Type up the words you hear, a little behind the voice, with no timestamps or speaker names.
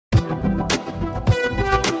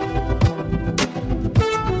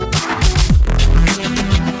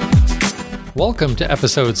Welcome to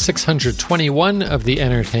episode 621 of the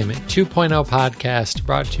Entertainment 2.0 podcast,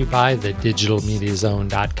 brought to you by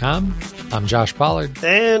thedigitalmediazone.com. I'm Josh Pollard.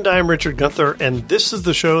 And I'm Richard Gunther, and this is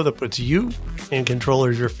the show that puts you in control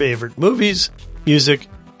of your favorite movies, music,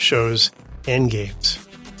 shows, and games.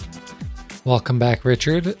 Welcome back,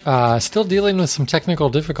 Richard. Still dealing with some technical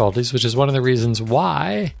difficulties, which is one of the reasons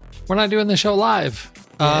why we're not doing the show live.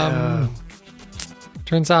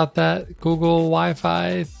 Turns out that Google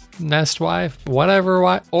Wi-Fi, Nest Wi-Fi, whatever,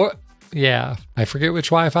 I forget which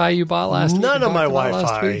Wi-Fi you bought last week. None of my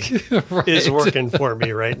Wi-Fi right. is working for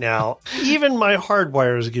me right now. Even my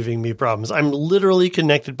hardwire is giving me problems. I'm literally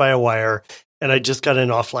connected by a wire, and I just got an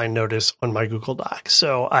offline notice on my Google Doc,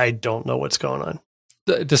 so I don't know what's going on.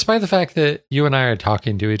 Despite the fact that you and I are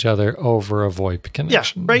talking to each other over a VoIP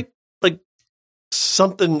connection. Yeah, right? Like,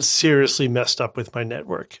 something seriously messed up with my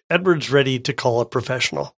network. Edward's ready to call a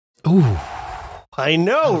professional. Ooh. I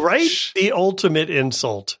know, Ouch. right? The ultimate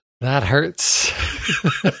insult. That hurts.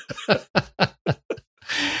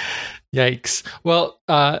 Yikes. Well,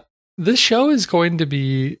 this show is going to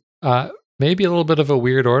be maybe a little bit of a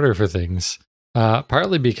weird order for things.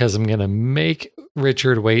 Partly because I'm going to make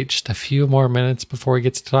Richard wait just a few more minutes before he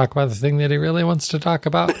gets to talk about the thing that he really wants to talk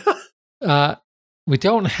about. We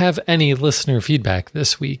don't have any listener feedback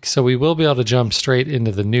this week, so we will be able to jump straight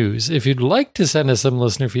into the news. If you'd like to send us some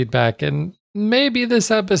listener feedback, and maybe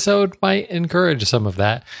this episode might encourage some of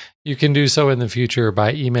that, you can do so in the future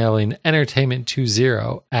by emailing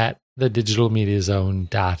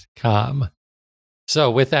entertainment20@thedigitalmediazone.com.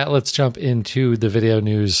 So with that, let's jump into the video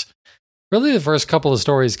news. Really, the first couple of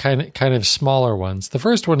stories, kind of smaller ones. The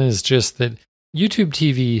first one is just that YouTube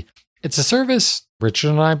TV, it's a service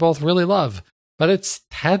Richard and I both really love, but it's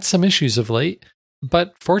had some issues of late.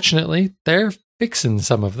 But fortunately, they're fixing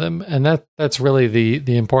some of them, and that's really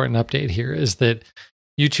the important update here, is that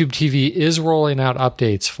YouTube TV is rolling out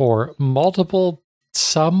updates for multiple,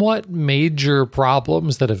 somewhat major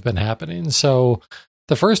problems that have been happening. So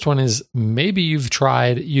the first one is maybe you've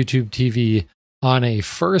tried YouTube TV on a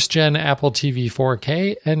first-gen Apple TV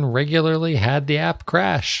 4K and regularly had the app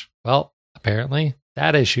crash. Well, apparently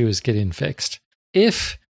that issue is getting fixed.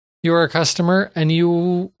 If you're a customer and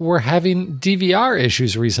you were having DVR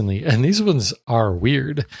issues recently, and these ones are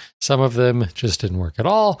weird. Some of them just didn't work at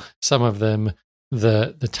all. Some of them,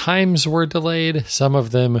 the times were delayed. Some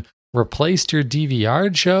of them replaced your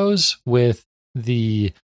DVR shows with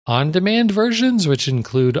the on-demand versions, which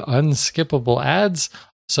include unskippable ads.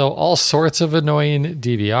 So all sorts of annoying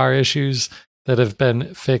DVR issues that have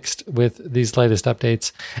been fixed with these latest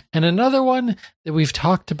updates. And another one that we've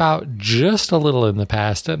talked about just a little in the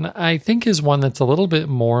past, and I think is one that's a little bit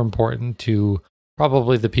more important to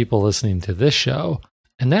probably the people listening to this show.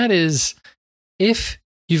 And that is, if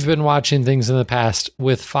you've been watching things in the past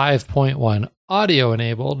with 5.1 audio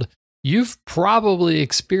enabled, you've probably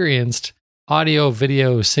experienced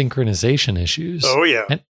audio-video synchronization issues. Oh,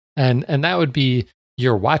 yeah. And that would be,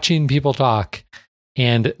 you're watching people talk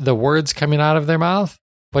and the words coming out of their mouth,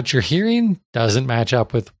 what you're hearing doesn't match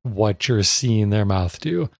up with what you're seeing their mouth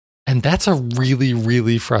do. And that's a really,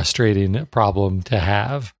 really frustrating problem to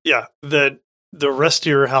have. Yeah, that the rest of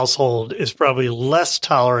your household is probably less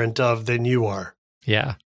tolerant of than you are.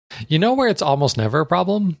 Yeah. You know where it's almost never a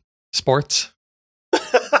problem? Sports.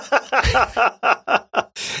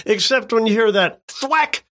 Except when you hear that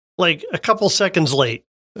thwack, like a couple seconds late.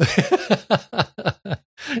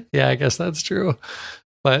 Yeah, I guess that's true.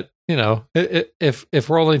 But, you know, if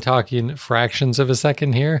we're only talking fractions of a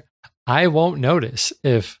second here, I won't notice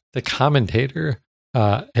if the commentator,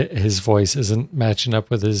 his voice isn't matching up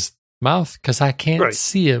with his mouth, because I can't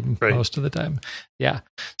see him most of the time. Yeah.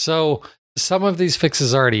 So some of these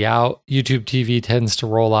fixes are already out. YouTube TV tends to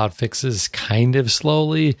roll out fixes kind of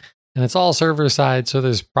slowly, and it's all server side, so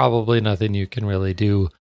there's probably nothing you can really do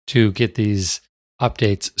to get these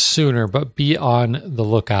updates sooner, but be on the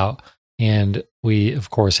lookout. And we,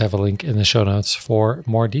 of course, have a link in the show notes for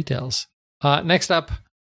more details. Next up,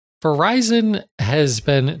 Verizon has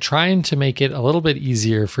been trying to make it a little bit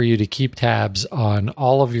easier for you to keep tabs on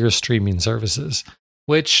all of your streaming services,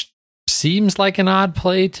 which seems like an odd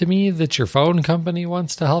play to me that your phone company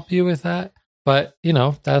wants to help you with that. But, you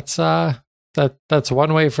know, that's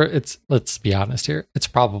one way for it's, let's be honest here, it's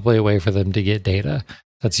probably a way for them to get data.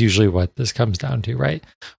 That's usually what this comes down to, right?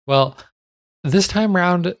 Well, this time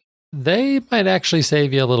around, they might actually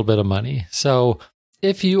save you a little bit of money. So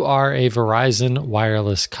if you are a Verizon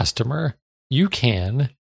wireless customer, you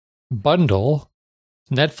can bundle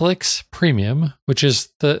Netflix Premium, which is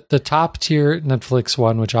the top tier Netflix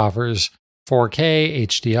one, which offers 4K,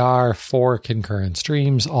 HDR, 4 concurrent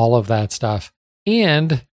streams, all of that stuff,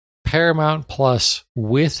 and Paramount Plus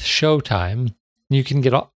with Showtime. You can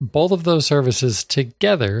get both of those services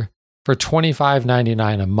together for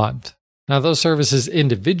 $25.99 a month. Now, those services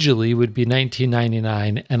individually would be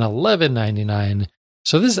 $19.99 and $11.99.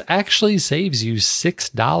 So this actually saves you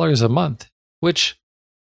 $6 a month, which,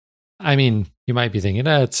 I mean, you might be thinking,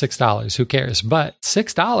 it's $6. Who cares? But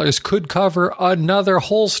 $6 could cover another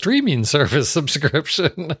whole streaming service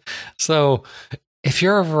subscription. So if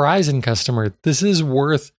you're a Verizon customer, this is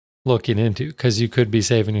worth looking into because you could be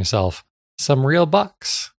saving yourself some real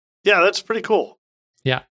bucks. Yeah, that's pretty cool.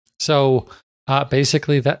 Yeah. So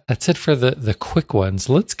basically, that's it for the quick ones.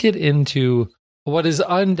 Let's get into what is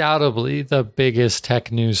undoubtedly the biggest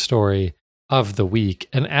tech news story of the week.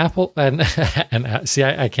 And Apple, and see,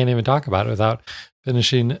 I can't even talk about it without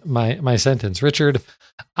finishing my sentence. Richard,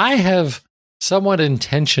 I have somewhat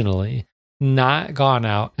intentionally not gone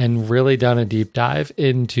out and really done a deep dive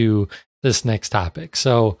into this next topic.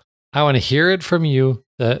 So I want to hear it from you,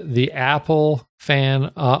 the Apple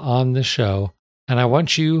fan on the show, and I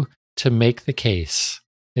want you to make the case,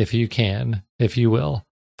 if you can, if you will,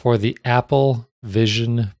 for the Apple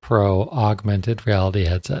Vision Pro augmented reality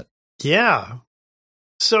headset. Yeah.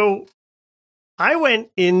 So I went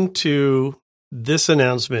into this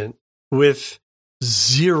announcement with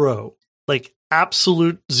zero, like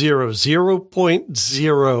absolute zero,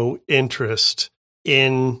 0.0 interest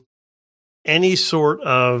in any sort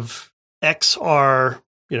of XR,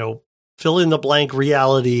 fill in the blank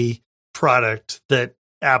reality product that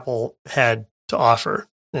Apple had to offer.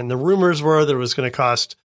 And the rumors were that it was going to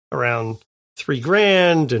cost around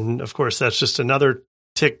 $3,000. And of course, that's just another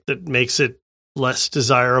tick that makes it less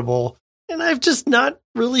desirable. And I've just not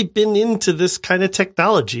really been into this kind of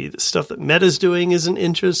technology. The stuff that Meta's doing isn't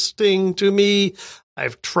interesting to me.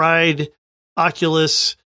 I've tried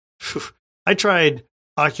Oculus. I tried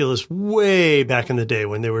Oculus way back in the day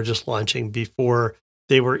when they were just launching, before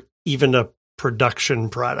they were even a production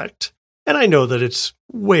product. And I know that it's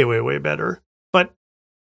way, way, way better. But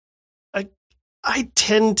I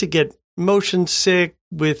tend to get motion sick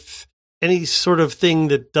with any sort of thing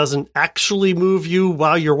that doesn't actually move you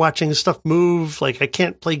while you're watching stuff move. Like, I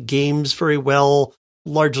can't play games very well,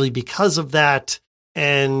 largely because of that.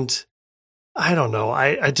 And I don't know.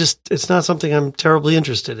 It's not something I'm terribly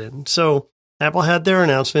interested in. So Apple had their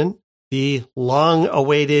announcement, the long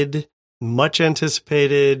awaited, much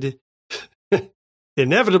anticipated,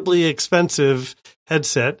 inevitably expensive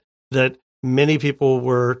headset that many people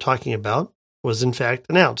were talking about was in fact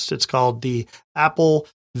announced. It's called the Apple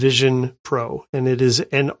Vision Pro, and it is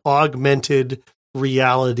an augmented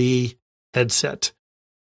reality headset.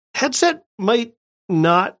 Headset might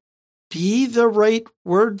not be the right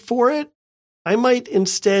word for it. I might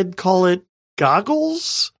instead call it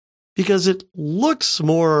goggles, because it looks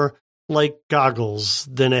more like goggles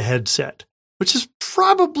than a headset, which is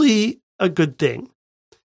probably a good thing.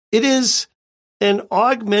 It is an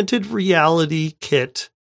augmented reality kit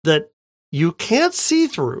that you can't see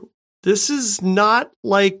through. This is not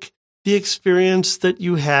like the experience that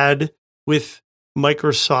you had with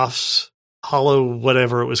Microsoft's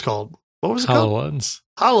whatever it was called. What was it called?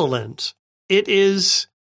 HoloLens. It is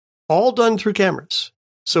all done through cameras.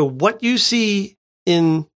 So what you see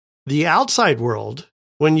in the outside world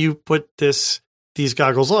when you put these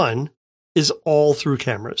goggles on is all through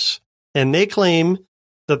cameras. And they claim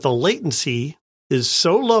that the latency is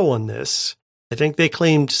so low on this, I think they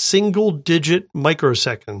claimed single-digit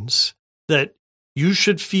microseconds, that you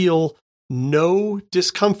should feel no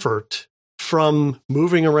discomfort from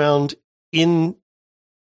moving around in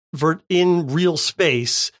real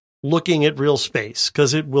space, looking at real space,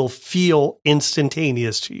 because it will feel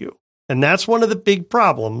instantaneous to you. And that's one of the big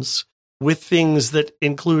problems with things that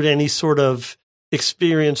include any sort of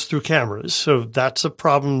experience through cameras. So that's a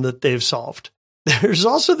problem that they've solved. There's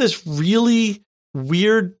also this really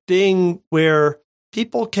weird thing where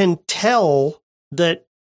people can tell that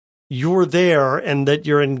you're there and that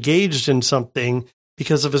you're engaged in something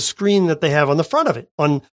because of a screen that they have on the front of it,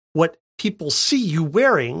 on what people see you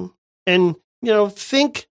wearing. And,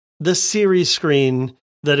 think the Siri screen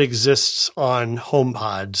that exists on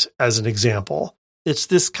HomePods as an example. It's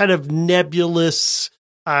this kind of nebulous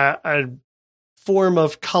form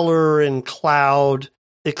of color and cloud,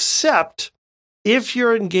 except if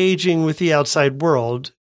you're engaging with the outside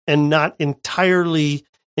world and not entirely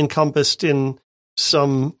encompassed in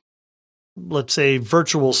some, let's say,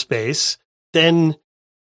 virtual space, then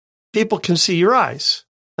people can see your eyes.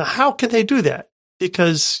 Now, how can they do that?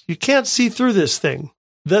 Because you can't see through this thing.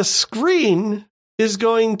 The screen is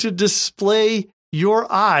going to display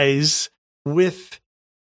your eyes with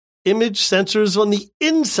image sensors on the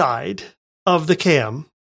inside of the cam.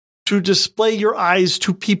 to display your eyes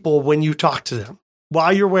to people when you talk to them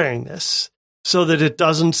while you're wearing this so that it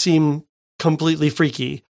doesn't seem completely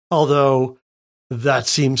freaky, although that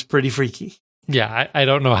seems pretty freaky. Yeah, I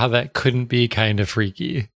don't know how that couldn't be kind of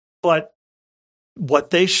freaky. But what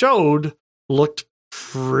they showed looked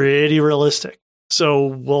pretty realistic. So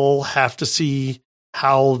we'll have to see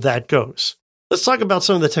how that goes. Let's talk about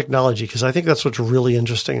some of the technology, because I think that's what's really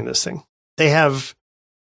interesting in this thing. They have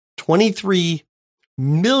 23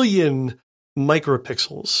 million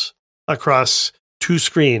micropixels across two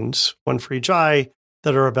screens, one for each eye,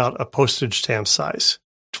 that are about a postage stamp size.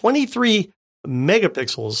 23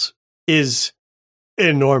 megapixels is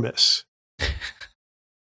enormous.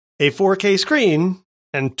 A 4K screen,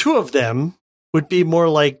 and two of them would be more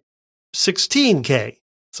like 16K,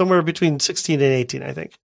 somewhere between 16 and 18, I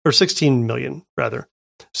think, or 16 million, rather.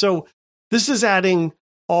 So this is adding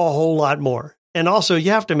a whole lot more. And also,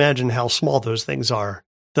 you have to imagine how small those things are,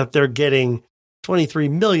 that they're getting 23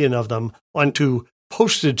 million of them onto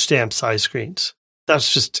postage stamp size screens.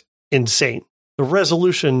 That's just insane. The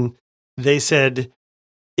resolution, they said,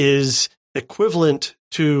 is equivalent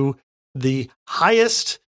to the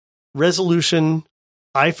highest resolution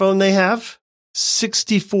iPhone they have,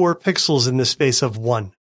 64 pixels in the space of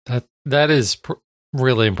one. That is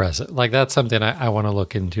really impressive. Like, that's something I want to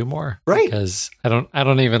look into more, right? Because I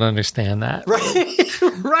don't even understand that. Right,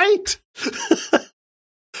 right,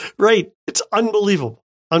 right. It's unbelievable,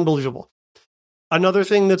 unbelievable. Another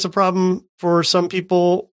thing that's a problem for some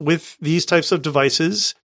people with these types of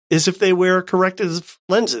devices is if they wear corrective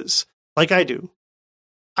lenses, like I do.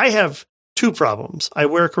 I have two problems. I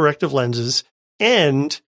wear corrective lenses,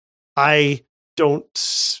 and my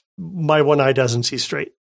one eye doesn't see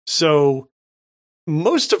straight. So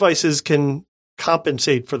most devices can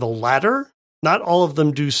compensate for the latter. Not all of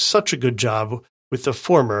them do such a good job with the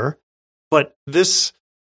former, but this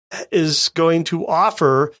is going to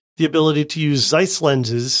offer the ability to use Zeiss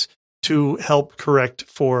lenses to help correct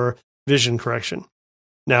for vision correction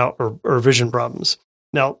now, or vision problems.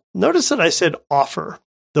 Now, notice that I said offer.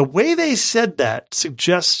 The way they said that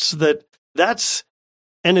suggests that that's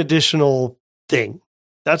an additional thing.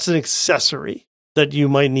 That's an accessory that you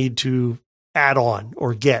might need to add on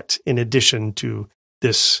or get in addition to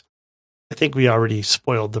this. I think we already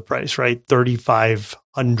spoiled the price, right?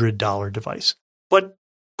 $3,500 device. But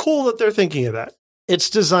cool that they're thinking of that. It's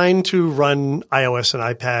designed to run iOS and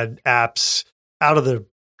iPad apps out of the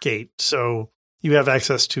gate. So you have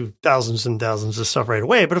access to thousands and thousands of stuff right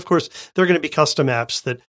away. But of course, there are going to be custom apps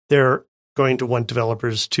that they're going to want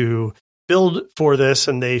developers to build for this.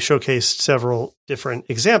 And they showcased several different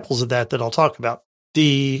examples of that I'll talk about.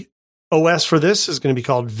 The OS for this is going to be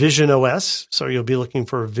called Vision OS. So you'll be looking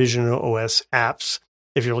for Vision OS apps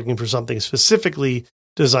if you're looking for something specifically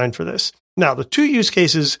designed for this. Now, the two use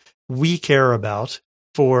cases we care about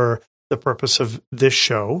for the purpose of this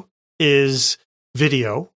show is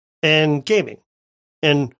video and gaming.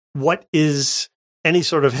 And what is any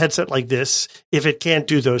sort of headset like this if it can't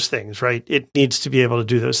do those things, right? It needs to be able to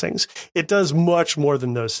do those things. It does much more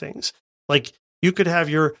than those things. Like, you could have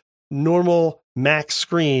your normal Mac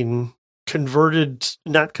screen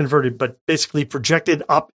not converted, but basically projected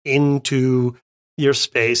up into your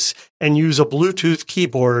space and use a Bluetooth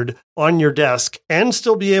keyboard on your desk and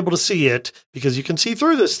still be able to see it, because you can see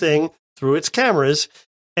through this thing, through its cameras,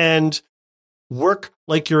 and work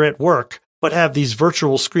like you're at work, but have these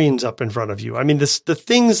virtual screens up in front of you. I mean, the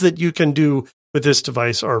things that you can do with this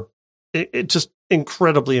device are just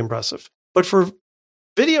incredibly impressive. But for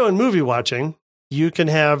video and movie watching, you can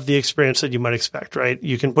have the experience that you might expect, right?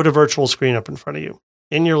 You can put a virtual screen up in front of you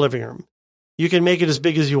in your living room. You can make it as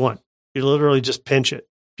big as you want. You literally just pinch it.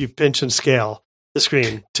 You pinch and scale the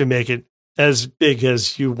screen to make it as big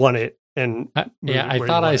as you want it. And I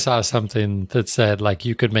thought I saw something that said, like,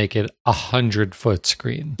 you could make it 100-foot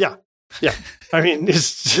screen. Yeah. I mean,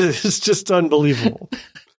 it's just unbelievable.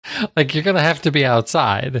 Like, you're going to have to be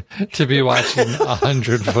outside to be watching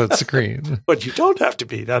 100-foot screen. But you don't have to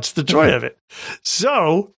be. That's the joy of it.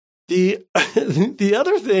 So the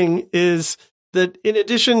other thing is that in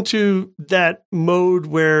addition to that mode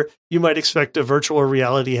where you might expect a virtual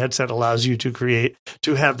reality headset allows you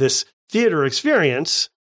to have this theater experience,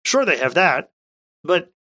 sure, they have that, but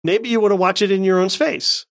maybe you want to watch it in your own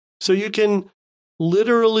space. So you can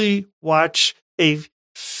literally watch a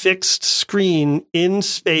fixed screen in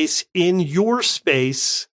space, in your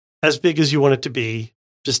space, as big as you want it to be,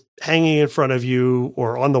 just hanging in front of you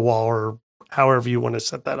or on the wall or however you want to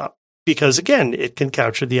set that up. Because again, it can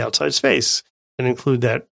capture the outside space and include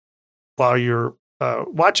that while you're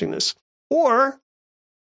watching this. Or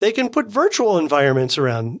they can put virtual environments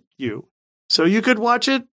around you. So you could watch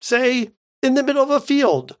it, say, in the middle of a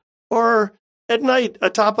field or at night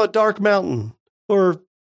atop a dark mountain or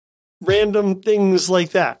random things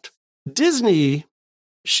like that. Disney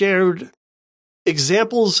shared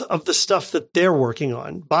examples of the stuff that they're working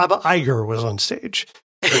on. Bob Iger was on stage.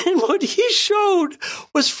 And what he showed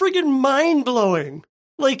was friggin' mind-blowing.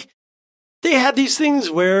 Like, they had these things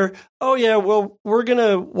where, oh yeah, well, we're going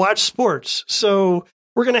to watch sports. So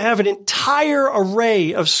we're going to have an entire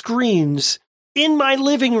array of screens in my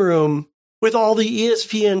living room with all the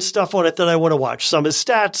ESPN stuff on it that I want to watch. Some is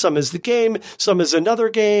stats, some is the game, some is another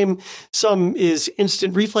game, some is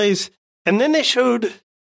instant replays. And then they showed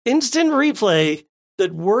instant replay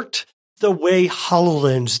that worked the way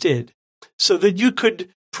HoloLens did, so that you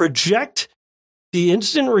could project the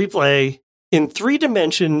instant replay in 3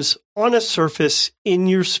 dimensions on a surface in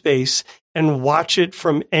your space and watch it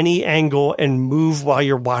from any angle and move while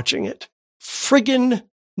you're watching it. Friggin'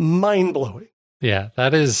 mind-blowing. Yeah,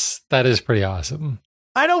 that is pretty awesome.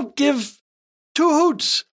 I don't give 2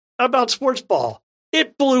 hoots about sports ball.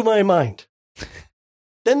 It blew my mind.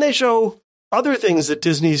 Then they show other things that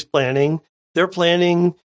Disney's planning. They're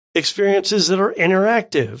planning experiences that are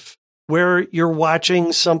interactive, where you're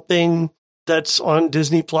watching something that's on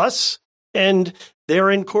Disney Plus and they're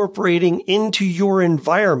incorporating into your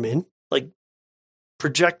environment, like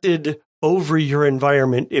projected over your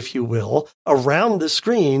environment, if you will, around the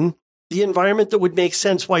screen, the environment that would make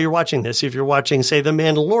sense while you're watching this. If you're watching, say, The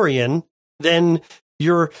Mandalorian, then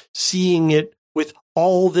you're seeing it with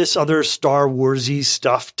all this other Star Wars-y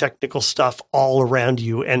stuff, technical stuff all around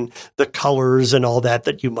you, and the colors and all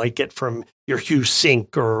that you might get from your Hue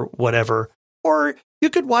Sync or whatever. Or you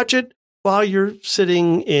could watch it while you're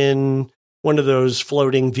sitting in one of those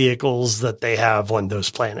floating vehicles that they have on those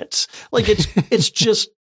planets. Like, it's just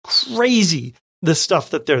crazy, the stuff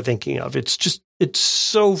that they're thinking of. It's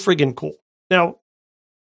so friggin' cool. Now,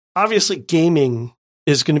 obviously, gaming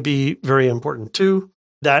is going to be very important too.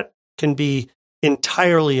 That can be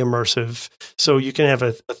entirely immersive. So you can have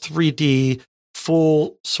a 3D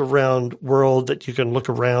full surround world that you can look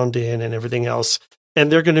around in and everything else.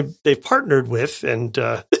 And they've partnered with, and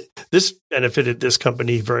this benefited this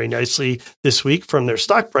company very nicely this week from their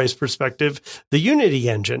stock price perspective, the Unity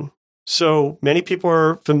engine. So many people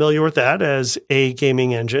are familiar with that as a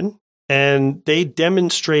gaming engine. And they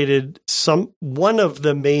demonstrated one of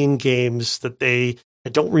the main games that I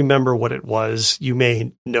don't remember what it was. You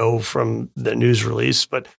may know from the news release,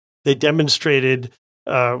 but they demonstrated,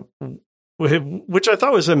 which I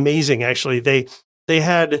thought was amazing, actually. They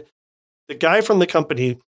had the guy from the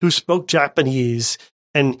company who spoke Japanese,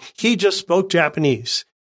 and he just spoke Japanese,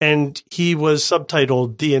 and he was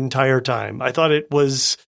subtitled the entire time. I thought it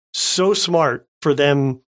was so smart for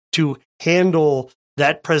them to handle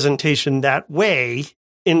that presentation that way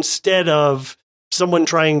instead of someone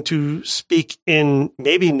trying to speak in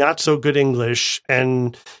maybe not so good English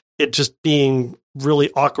and it just being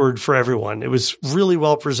really awkward for everyone. It was really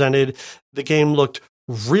well presented. The game looked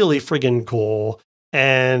really friggin' cool.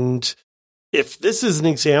 And if this is an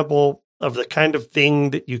example of the kind of thing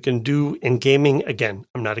that you can do in gaming, again,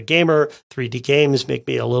 I'm not a gamer. 3D games make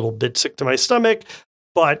me a little bit sick to my stomach,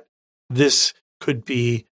 but this could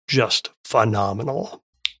be just phenomenal.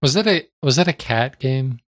 Was that a cat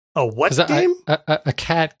game? A what game? A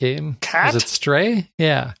cat game. Cat? Was it Stray?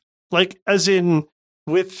 Yeah. Like, as in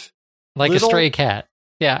with like little? A stray cat.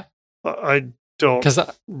 Yeah. I don't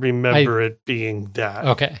remember it being that.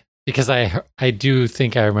 Okay. Because I do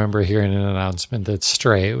think I remember hearing an announcement that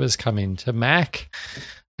Stray was coming to Mac.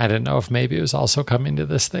 I didn't know if maybe it was also coming to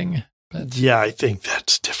this thing. But yeah, I think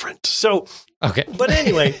that's different. So, okay. But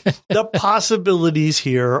anyway, the possibilities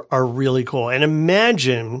here are really cool. And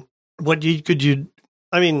imagine what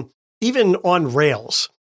even on Rails,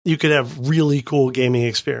 you could have really cool gaming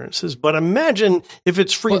experiences. But imagine if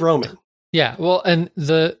it's free roaming. Yeah. Well, and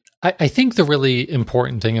I think the really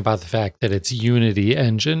important thing about the fact that it's Unity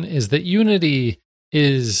engine is that Unity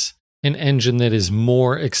is an engine that is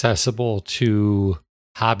more accessible to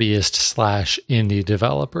hobbyist / indie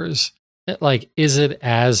developers. Like, is it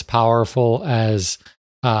as powerful as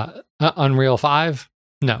Unreal 5?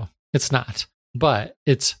 No, it's not. But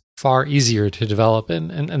it's far easier to develop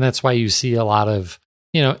in. And that's why you see a lot of,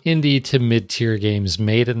 indie to mid-tier games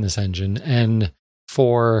made in this engine. And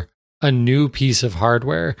for a new piece of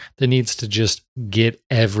hardware that needs to just get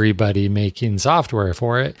everybody making software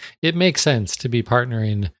for it, it makes sense to be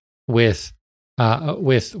partnering with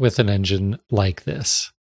an engine like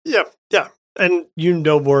this. Yeah. And you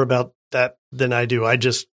know more about that than I do. I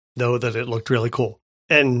just know that it looked really cool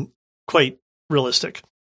and quite realistic.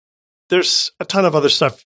 there's a ton of other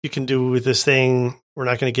stuff you can do with this thing. We're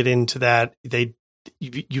not going to get into that.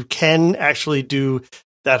 You can actually do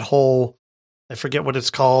that whole, I forget what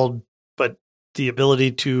it's called, but the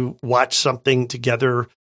ability to watch something together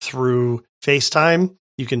through FaceTime.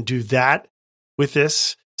 You can do that with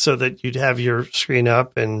this so that you'd have your screen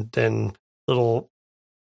up and then little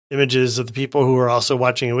images of the people who are also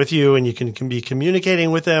watching it with you, and you can be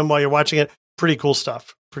communicating with them while you're watching it. Pretty cool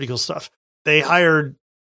stuff. They hired,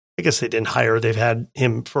 I guess they didn't hire, they've had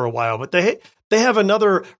him for a while, but they have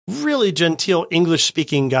another really genteel English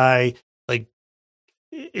speaking guy, like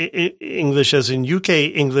English as in UK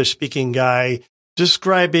English speaking guy,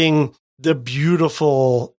 describing the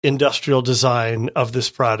beautiful industrial design of this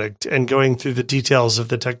product and going through the details of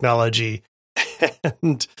the technology.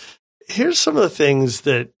 And here's some of the things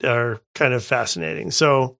that are kind of fascinating.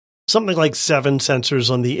 So something like 7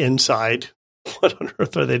 sensors on the inside. What on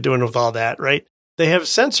earth are they doing with all that, right? They have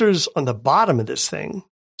sensors on the bottom of this thing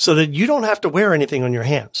so that you don't have to wear anything on your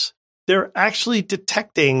hands. They're actually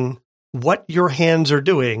detecting what your hands are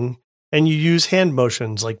doing, and you use hand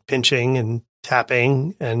motions like pinching and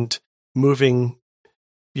tapping and moving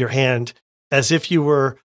your hand as if you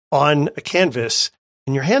were on a canvas,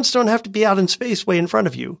 and your hands don't have to be out in space way in front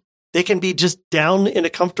of you. They can be just down in a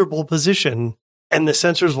comfortable position, and the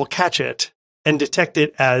sensors will catch it and detect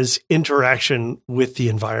it as interaction with the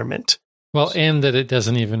environment. Well, and that it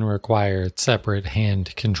doesn't even require separate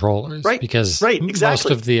hand controllers. Right. Because exactly. Most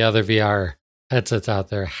of the other VR headsets out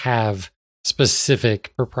there have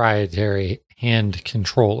specific proprietary hand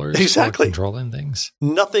controllers for controlling things.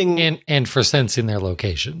 Nothing. And for sensing their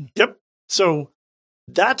location. Yep. So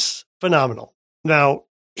that's phenomenal. Now,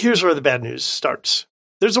 here's where the bad news starts.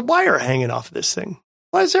 There's a wire hanging off of this thing.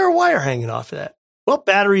 Why is there a wire hanging off of that? Well,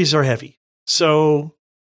 batteries are heavy. So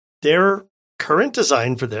their current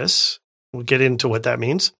design for this, we'll get into what that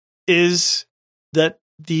means, is that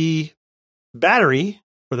the battery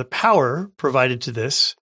or the power provided to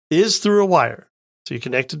this is through a wire. So you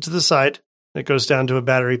connect it to the side, and it goes down to a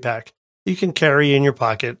battery pack. You can carry in your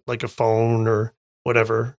pocket like a phone or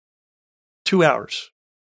whatever. 2 hours.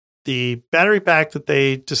 The battery pack that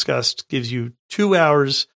they discussed gives you 2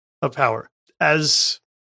 hours of power. As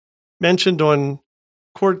mentioned on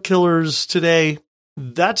Cord Killers today,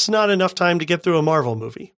 that's not enough time to get through a Marvel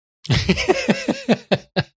movie.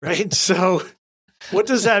 Right? So what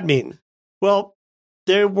does that mean? Well,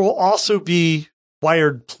 there will also be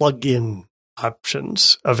wired plug-in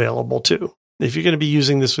options available too. If you're going to be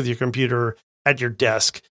using this with your computer at your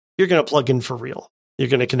desk, you're going to plug in for real. You're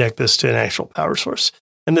going to connect this to an actual power source.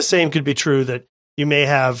 And the same could be true that you may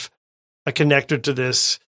have a connector to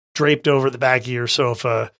this draped over the back of your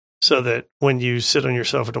sofa so that when you sit on your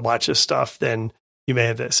sofa to watch this stuff, then you may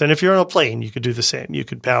have this. And if you're on a plane, you could do the same. You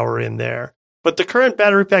could power in there. But the current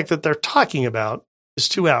battery pack that they're talking about is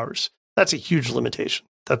 2 hours. That's a huge limitation.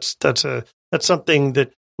 That's something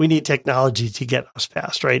that we need technology to get us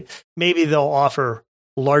past, right? Maybe they'll offer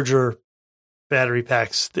larger battery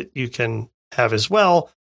packs that you can have as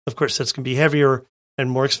well. Of course, that's going to be heavier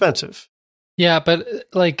and more expensive. Yeah, but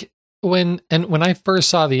like when I first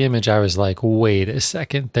saw the image, I was like, wait a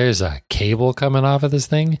second, there's a cable coming off of this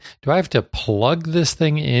thing. Do I have to plug this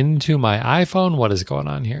thing into my iPhone? What is going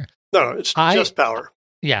on here? No, it's just power.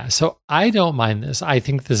 Yeah, so I don't mind this. I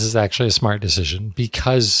think this is actually a smart decision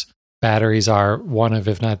because batteries are one of,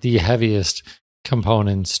 if not the heaviest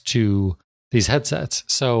components to these headsets.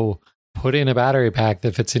 So putting a battery pack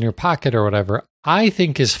that fits in your pocket or whatever, I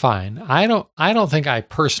think is fine. I don't think I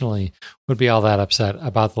personally would be all that upset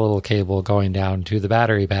about the little cable going down to the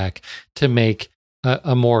battery pack to make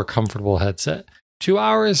a more comfortable headset. 2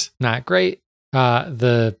 hours, not great.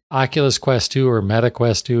 The Oculus Quest 2 or Meta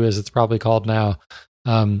Quest 2, as it's probably called now,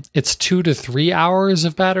 it's 2 to 3 hours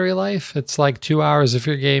of battery life. It's like 2 hours if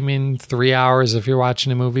you're gaming, 3 hours if you're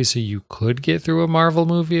watching a movie. So you could get through a Marvel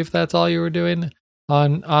movie if that's all you were doing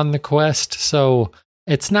on the Quest. So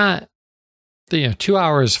it's not, 2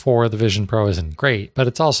 hours for the Vision Pro isn't great, but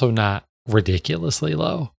it's also not ridiculously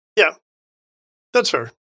low. Yeah, that's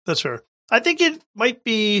fair. I think it might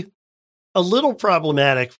be a little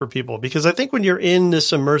problematic for people because I think when you're in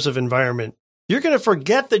this immersive environment, you're going to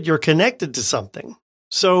forget that you're connected to something.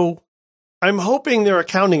 So I'm hoping they're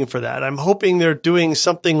accounting for that. I'm hoping they're doing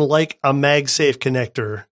something like a MagSafe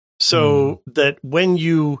connector so that when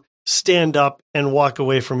you stand up and walk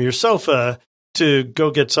away from your sofa to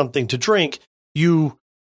go get something to drink, you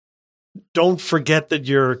don't forget that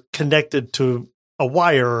you're connected to a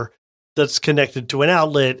wire that's connected to an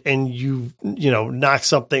outlet and you knock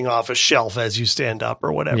something off a shelf as you stand up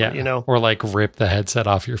or whatever, Or like rip the headset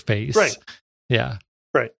off your face. Right. Yeah.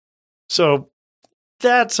 Right. So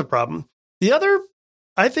that's a problem. The other,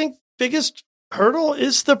 I think, biggest hurdle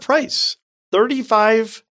is the price.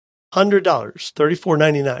 $3,500,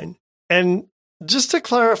 $3,499. And just to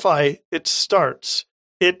clarify, it starts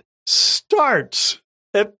at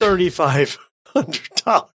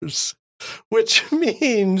 $3,500, which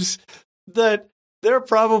means that they're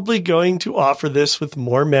probably going to offer this with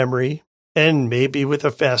more memory and maybe with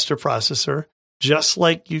a faster processor, just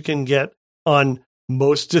like you can get on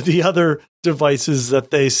most of the other devices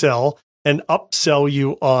that they sell, and upsell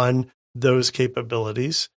you on those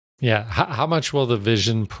capabilities. Yeah. How much will the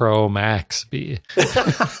Vision Pro Max be?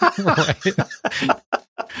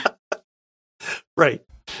 Right.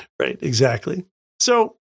 Right. Exactly.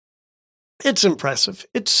 So it's impressive.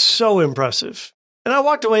 It's so impressive. And I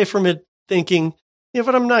walked away from it thinking, yeah,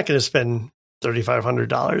 but I'm not going to spend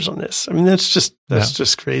 $3,500 on this. I mean, that's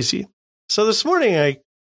just crazy. So this morning I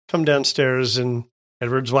come downstairs and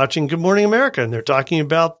Edward's watching Good Morning America, and they're talking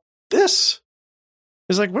about this.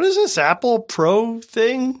 He's like, what is this Apple Pro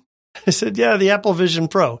thing? I said, yeah, the Apple Vision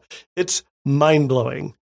Pro. It's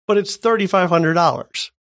mind-blowing, but it's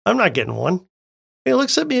 $3,500. I'm not getting one. He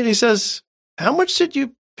looks at me and he says, how much did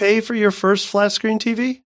you pay for your first flat screen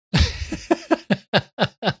TV?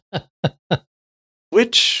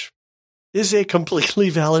 Which is a completely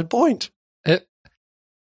valid point.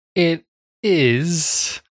 It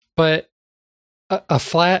is, but a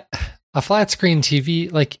flat screen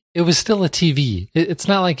TV, like, it was still a TV. It's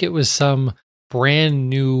not like it was some brand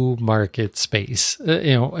new market space.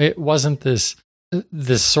 It wasn't this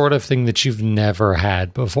sort of thing that you've never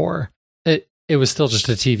had before. It was still just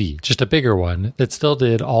a TV, just a bigger one that still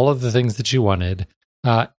did all of the things that you wanted,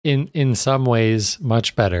 in some ways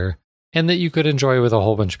much better, and that you could enjoy with a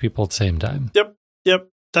whole bunch of people at the same time. Yep.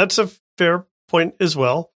 That's a fair point as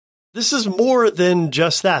well. This is more than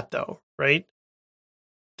just that, though, right?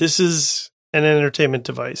 This is an entertainment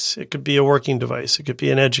device. It could be a working device. It could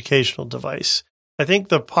be an educational device. I think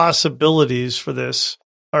the possibilities for this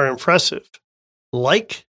are impressive.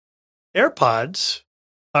 Like AirPods,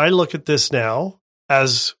 I look at this now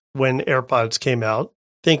as when AirPods came out,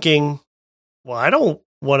 thinking, well, I don't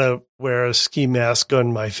want to wear a ski mask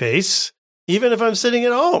on my face, even if I'm sitting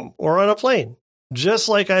at home or on a plane. Just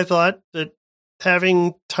like I thought that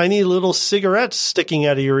having tiny little cigarettes sticking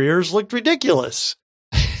out of your ears looked ridiculous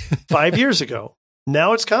 5 years ago.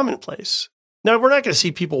 Now it's commonplace. Now, we're not going to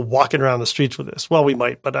see people walking around the streets with this. Well, we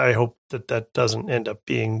might, but I hope that doesn't end up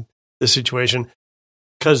being the situation,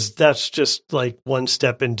 because that's just like one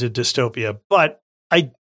step into dystopia. But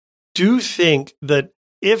I do think that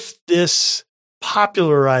if this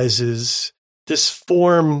popularizes this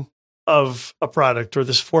form of a product or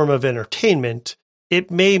this form of entertainment,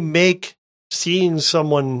 it may make seeing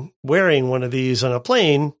someone wearing one of these on a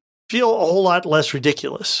plane feel a whole lot less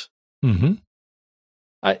ridiculous. Mm-hmm.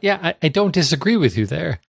 I don't disagree with you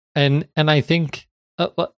there. And I think,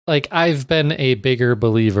 like, I've been a bigger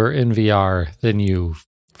believer in VR than you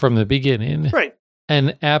from the beginning. Right.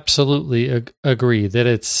 And absolutely agree that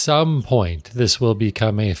at some point this will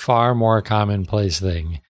become a far more commonplace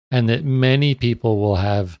thing, and that many people will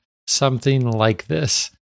have something like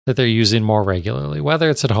this that they're using more regularly, whether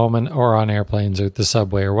it's at home or on airplanes or the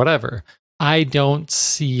subway or whatever. I don't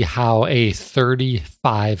see how a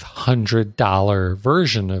 $3,500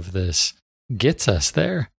 version of this gets us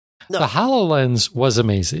there. No. The HoloLens was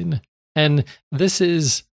amazing, and this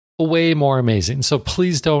is way more amazing. So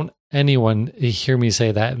please don't anyone hear me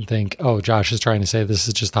say that and think, oh, Josh is trying to say this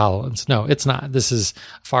is just HoloLens. No, it's not. This is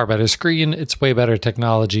a far better screen. It's way better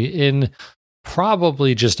technology in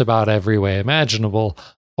probably just about every way imaginable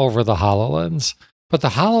over the HoloLens. But the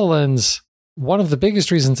HoloLens, one of the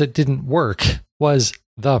biggest reasons it didn't work was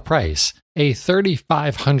the price. A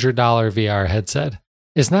 $3,500 VR headset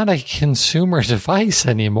is not a consumer device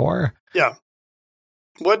anymore. Yeah.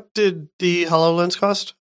 What did the HoloLens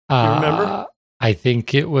cost? Do you remember? I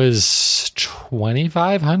think it was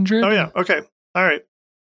 $2,500. Oh, yeah. Okay. All right.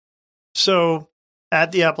 So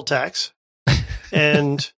add the Apple tax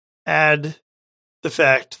and add the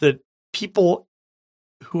fact that people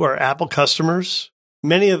who are Apple customers,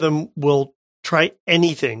 many of them will try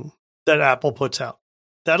anything that Apple puts out.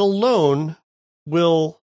 That alone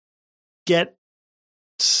will get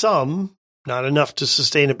some, not enough to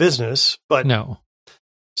sustain a business, but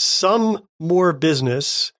some more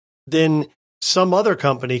business than some other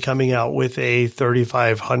company coming out with a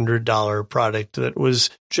 $3,500 product that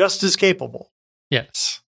was just as capable.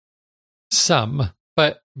 Yes. Some,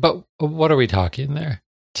 but what are we talking there?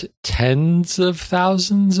 Tens of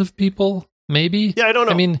thousands of people, maybe? Yeah, I don't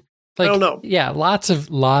know. I mean, like, I don't know. Yeah, lots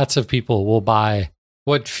of people will buy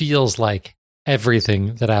what feels like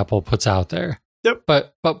everything that Apple puts out there. Yep.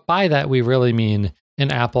 But by that, we really mean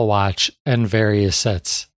an Apple Watch and various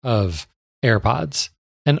sets of AirPods.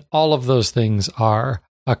 And all of those things are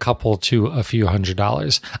a couple to a few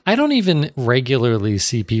 $100s. I don't even regularly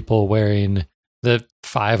see people wearing the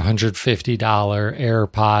 $550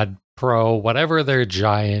 AirPod Pro, whatever their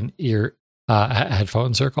giant ear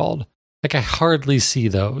headphones are called. Like, I hardly see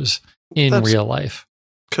those in real life.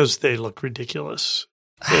 Because they look ridiculous.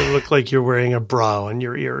 They look like you're wearing a bra on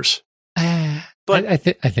your ears. But I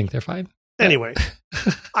think they're fine. Anyway,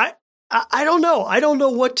 I don't know. I don't know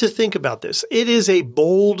what to think about this. It is a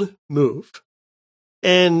bold move.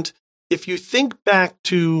 And if you think back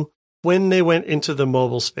to when they went into the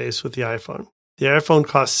mobile space with the iPhone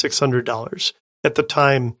cost $600. At the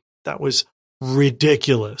time, that was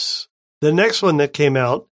ridiculous. The next one that came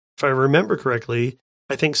out, if I remember correctly,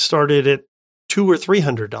 I think started at $200 or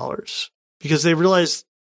 $300 because they realized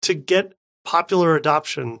to get popular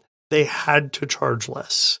adoption, they had to charge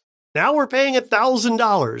less. Now we're paying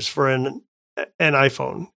 $1,000 for an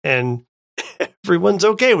iPhone, and everyone's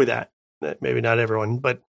okay with that. Maybe not everyone,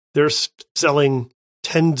 but they're selling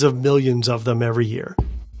tens of millions of them every year.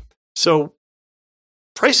 So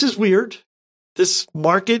price is weird. This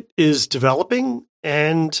market is developing,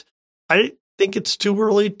 and I think it's too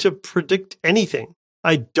early to predict anything.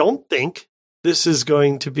 I don't think this is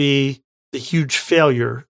going to be the huge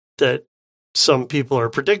failure that some people are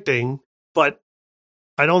predicting, but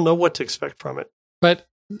I don't know what to expect from it. But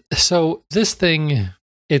so this thing,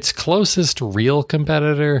 its closest real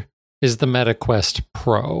competitor is the MetaQuest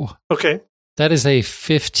Pro. Okay. That is a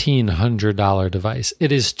 $1,500 device.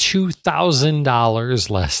 It is $2,000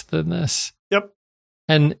 less than this. Yep.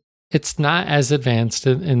 And it's not as advanced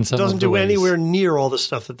in some of the ways. It doesn't do anywhere near all the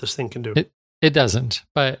stuff that this thing can do. It doesn't.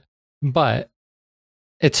 But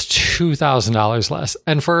it's $2,000 less.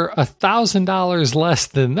 And for $1,000 less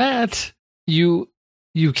than that, you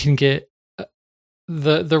can get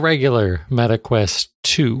the regular MetaQuest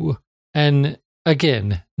 2. And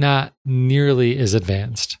again, not nearly as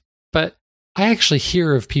advanced. But I actually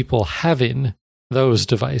hear of people having those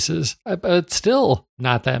devices, but still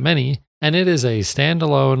not that many. And it is a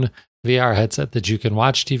standalone VR headset that you can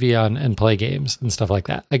watch TV on and play games and stuff like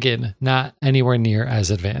that. Again, not anywhere near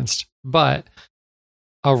as advanced, but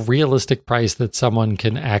a realistic price that someone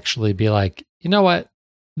can actually be like, you know what?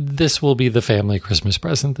 This will be the family Christmas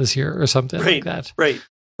present this year or something like that. Right.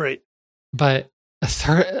 But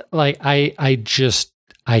I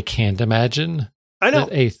can't imagine that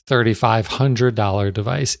a $3,500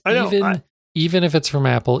 device, even if it's from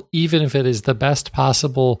Apple, even if it is the best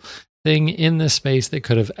possible thing in this space that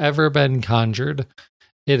could have ever been conjured,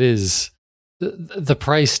 it is the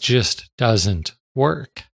price just doesn't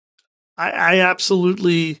work. I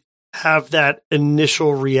absolutely have that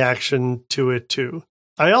initial reaction to it too.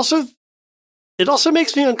 It also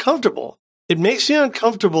makes me uncomfortable. It makes me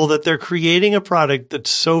uncomfortable that they're creating a product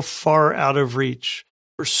that's so far out of reach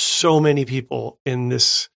for so many people in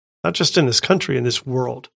this, not just in this country, in this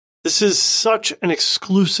world. This is such an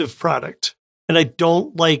exclusive product. And I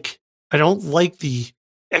don't like the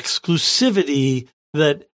exclusivity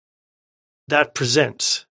that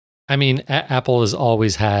presents. I mean, Apple has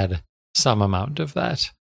always had some amount of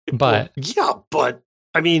that. But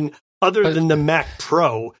I mean, other than the Mac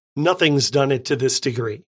Pro, nothing's done it to this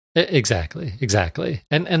degree. Exactly.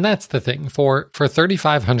 And that's the thing. For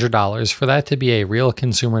 $3,500, for that to be a real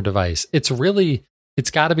consumer device, it's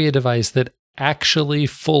got to be a device that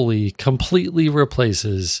actually completely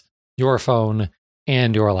replaces your phone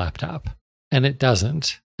and your laptop. And it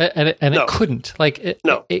doesn't. And it couldn't.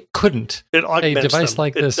 It couldn't. It augments a device them.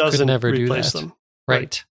 like this could never do that. Them.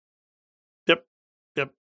 Right. Yep.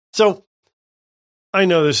 So I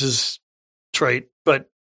know this is trite, but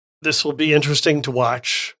this will be interesting to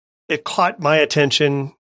watch. It caught my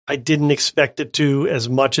attention. I didn't expect it to as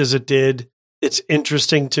much as it did. It's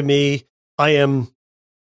interesting to me. I am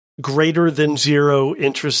greater than zero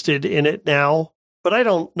interested in it now, but I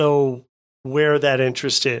don't know where that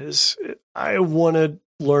interest is. I want to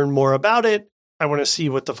learn more about it. I want to see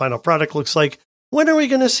what the final product looks like. When are we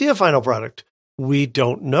going to see a final product? We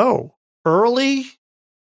don't know. Early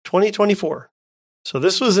 2024. So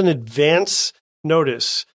this was an advance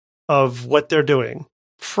notice of what they're doing,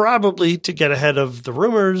 probably to get ahead of the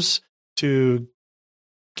rumors, to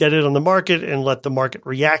get it on the market and let the market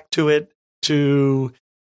react to it, to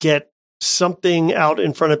get something out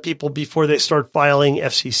in front of people before they start filing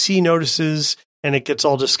FCC notices and it gets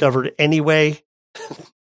all discovered anyway.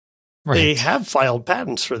 Right. They have filed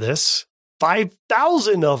patents for this,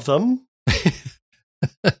 5,000 of them,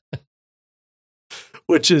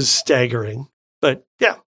 which is staggering. But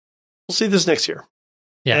yeah, we'll see this next year.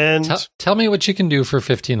 Yeah. And tell me what you can do for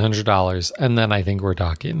 $1,500, and then I think we're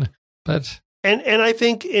talking. But and I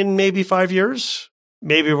think in maybe 5 years,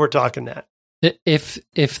 maybe we're talking that.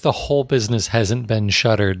 If the whole business hasn't been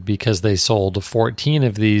shuttered because they sold 14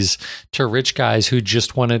 of these to rich guys who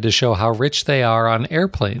just wanted to show how rich they are on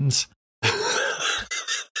airplanes.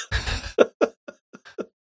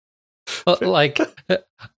 Like,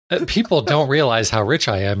 people don't realize how rich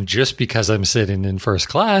I am just because I'm sitting in first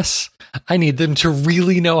class. I need them to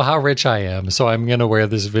really know how rich I am. So I'm going to wear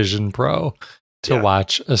this Vision Pro to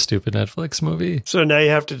watch a stupid Netflix movie. So now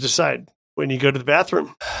you have to decide when you go to the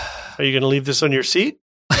bathroom. Are you going to leave this on your seat?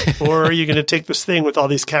 Or are you going to take this thing with all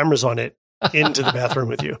these cameras on it into the bathroom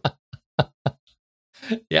with you?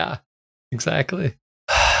 Yeah, exactly.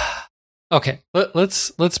 Okay,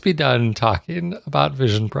 let's be done talking about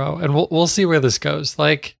Vision Pro, and we'll see where this goes.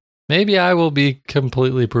 Like, maybe I will be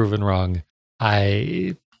completely proven wrong.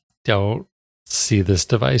 I don't see this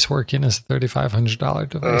device working as a $3,500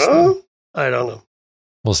 device. I don't know.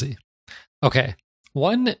 We'll see. Okay,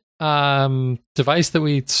 one device that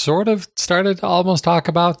we sort of started to almost talk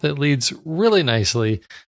about that leads really nicely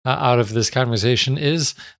out of this conversation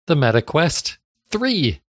is the Meta Quest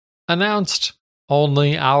 3, announced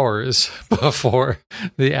only hours before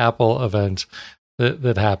the Apple event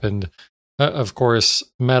that happened. Of course,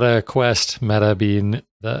 Meta being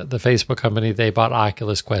the Facebook company, they bought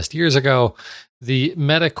Oculus Quest years ago. The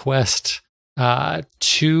Meta Quest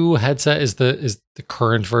 2 headset is the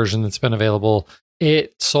current version that's been available.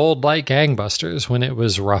 It sold like gangbusters when it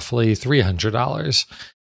was roughly $300.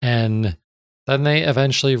 And then they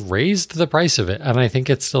eventually raised the price of it. And I think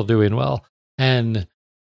it's still doing well. And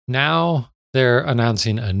now they're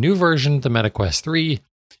announcing a new version, the Meta Quest 3.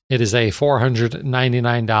 It is a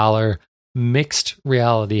 $499 mixed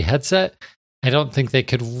reality headset. I don't think they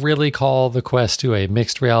could really call the Quest 2 a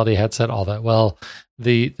mixed reality headset all that well.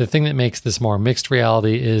 The thing that makes this more mixed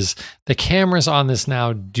reality is the cameras on this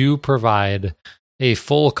now do provide a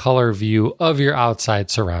full color view of your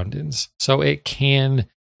outside surroundings. So it can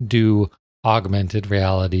do augmented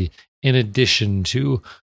reality in addition to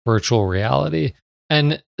virtual reality.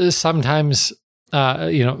 And sometimes,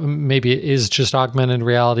 maybe it is just augmented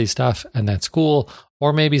reality stuff, and that's cool.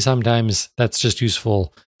 Or maybe sometimes that's just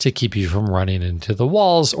useful to keep you from running into the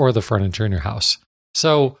walls or the furniture in your house.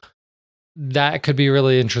 So that could be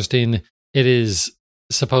really interesting. It is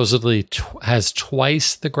supposedly has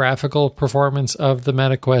twice the graphical performance of the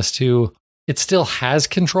Meta Quest 2. It still has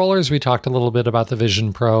controllers. We talked a little bit about the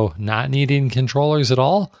Vision Pro not needing controllers at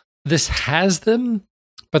all. This has them,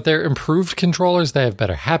 but they're improved controllers. They have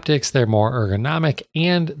better haptics. They're more ergonomic,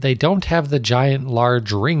 and they don't have the giant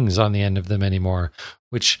large rings on the end of them anymore,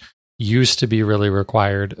 which used to be really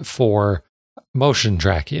required for motion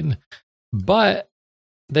tracking. But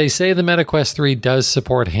they say the Meta Quest 3 does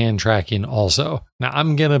support hand tracking also. Now,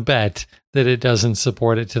 I'm going to bet that it doesn't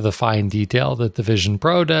support it to the fine detail that the Vision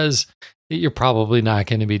Pro does. You're probably not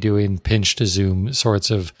going to be doing pinch to zoom sorts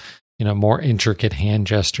of, more intricate hand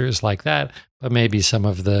gestures like that, but maybe some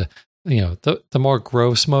of the more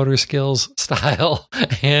gross motor skills style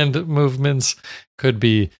hand movements could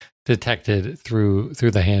be detected through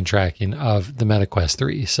the hand tracking of the Meta Quest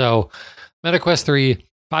 3. So Meta Quest 3,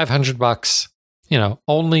 $500,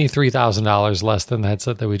 only $3,000 less than the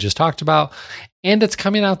headset that we just talked about. And it's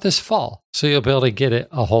coming out this fall. So you'll be able to get it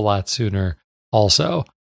a whole lot sooner also.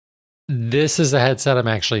 This is a headset I'm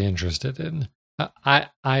actually interested in.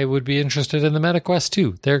 I would be interested in the Meta Quest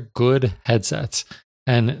 2. They're good headsets.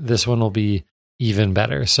 And this one will be even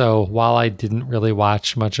better. So while I didn't really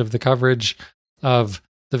watch much of the coverage of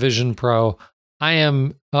the Vision Pro, I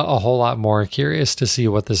am a whole lot more curious to see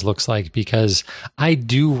what this looks like, because I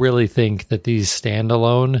do really think that these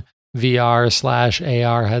standalone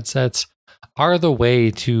VR/AR headsets are the way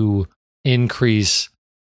to increase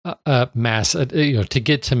mass, to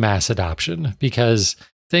get to mass adoption, because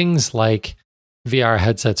things like VR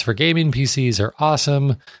headsets for gaming PCs are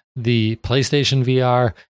awesome. The PlayStation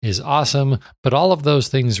VR is awesome, but all of those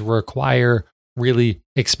things require really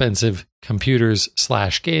expensive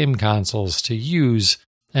computers/game consoles to use.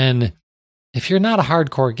 And if you're not a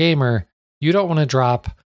hardcore gamer, you don't want to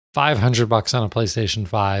drop $500 on a PlayStation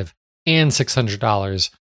 5 and $600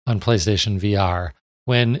 on PlayStation VR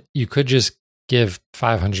when you could just give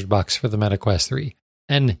 $500 for the Meta Quest 3.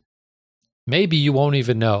 And maybe you won't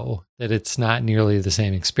even know that it's not nearly the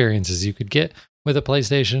same experience as you could get with a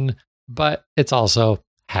PlayStation, but it's also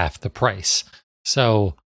half the price.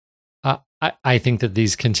 So I think that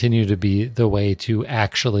these continue to be the way to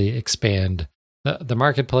actually expand the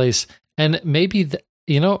marketplace. And maybe,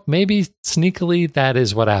 maybe sneakily that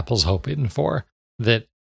is what Apple's hoping for, that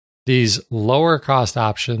these lower cost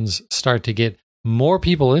options start to get more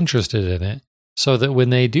people interested in it, so that when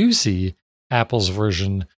they do see Apple's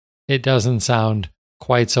version, it doesn't sound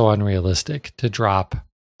quite so unrealistic to drop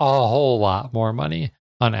a whole lot more money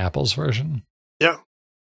on Apple's version. Yeah,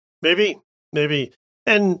 maybe.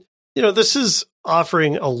 And, this is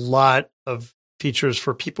offering a lot of features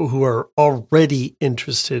for people who are already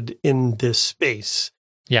interested in this space.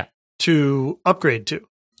 Yeah. To upgrade to.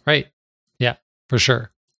 Right. Yeah, for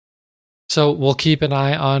sure. So we'll keep an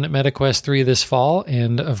eye on MetaQuest 3 this fall,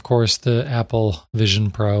 and of course the Apple Vision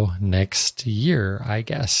Pro next year, I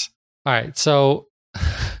guess. All right, so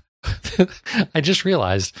I just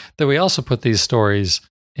realized that we also put these stories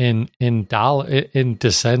in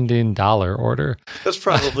descending dollar order. That's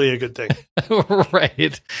probably a good thing.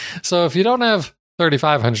 Right. So if you don't have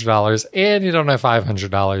 $3,500 and you don't have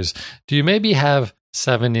 $500, do you maybe have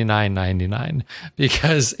 $79.99?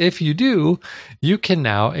 Because if you do, you can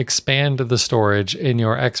now expand the storage in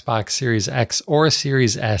your Xbox Series X or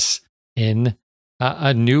Series S in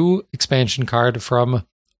a new expansion card from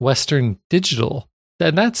Western Digital.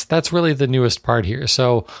 And that's really the newest part here.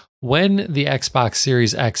 So when the Xbox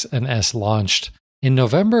Series X and S launched in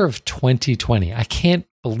November of 2020, I can't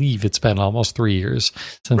believe it's been almost 3 years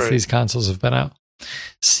since these consoles have been out.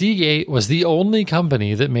 Seagate was the only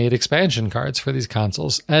company that made expansion cards for these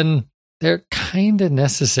consoles, and they're kind of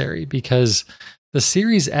necessary because the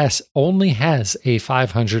Series S only has a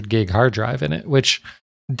 500 gig hard drive in it, which,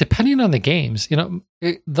 depending on the games,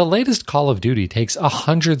 the latest Call of Duty takes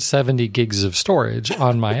 170 gigs of storage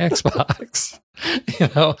on my Xbox.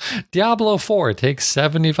 Diablo 4 takes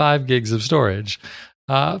 75 gigs of storage.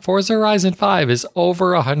 Forza Horizon 5 is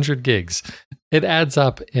over 100 gigs. It adds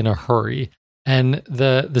up in a hurry. And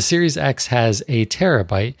the Series X has a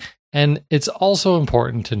terabyte. And it's also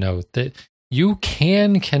important to note that you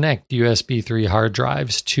can connect USB 3 hard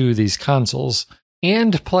drives to these consoles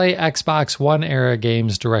and play Xbox One era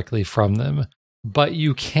games directly from them. But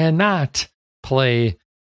you cannot play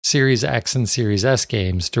Series X and Series S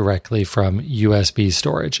games directly from USB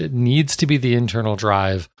storage. It needs to be the internal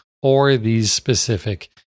drive or these specific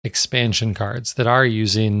expansion cards that are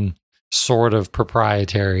using sort of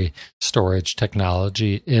proprietary storage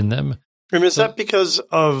technology in them. And is that because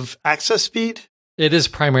of access speed? It is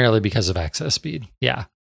primarily because of access speed. Yeah.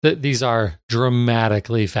 These are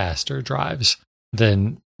dramatically faster drives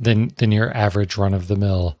than your average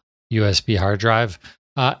run-of-the-mill USB hard drive.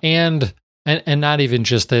 And not even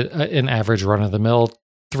just an average run-of-the-mill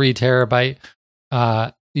 3 terabyte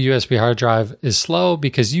USB hard drive is slow,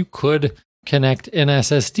 because you could connect an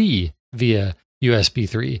SSD via USB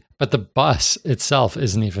 3, but the bus itself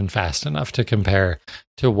isn't even fast enough to compare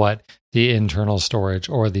to what the internal storage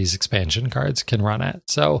or these expansion cards can run at.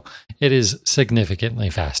 So it is significantly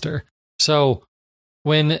faster. So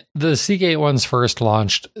when the Seagate ones first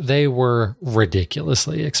launched, they were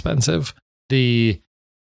ridiculously expensive.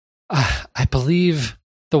 I believe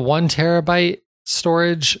the 1 terabyte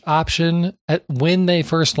storage option when they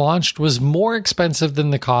first launched was more expensive than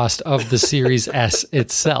the cost of the Series S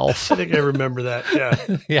itself. I think I remember that.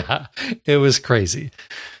 Yeah. Yeah, it was crazy.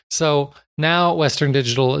 So now Western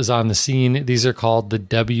Digital is on the scene. These are called the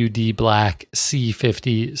WD Black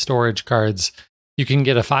C50 storage cards. You can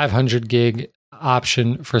get a 500 gig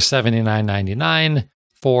option for $79.99.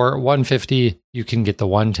 For $150, you can get the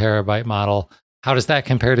 1 terabyte model. How does that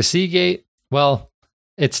compare to Seagate? Well,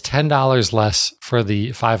 it's $10 less for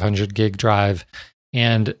the 500 gig drive,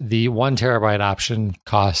 and the 1 terabyte option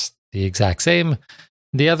costs the exact same.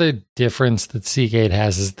 The other difference that Seagate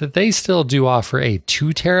has is that they still do offer a 2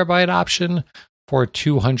 terabyte option for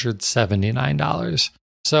 $279.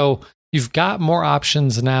 So you've got more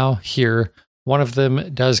options now here. One of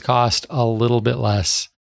them does cost a little bit less,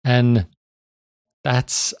 and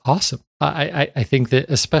that's awesome. I think that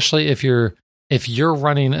especially if you're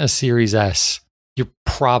running a Series S, you're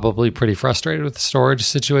probably pretty frustrated with the storage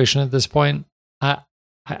situation at this point.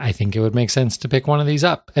 I think it would make sense to pick one of these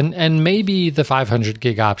up. And maybe the 500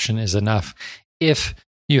 gig option is enough if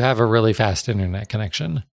you have a really fast internet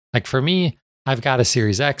connection. Like for me, I've got a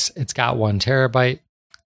Series X. It's got 1 terabyte.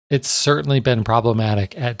 It's certainly been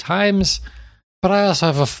problematic at times, but I also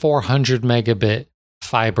have a 400 megabit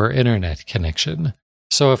fiber internet connection.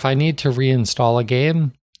 So if I need to reinstall a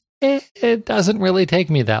game, it doesn't really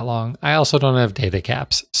take me that long. I also don't have data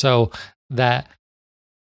caps, so that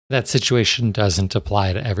situation doesn't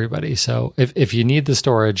apply to everybody. So if you need the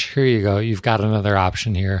storage, here you go. You've got another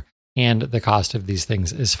option here, and the cost of these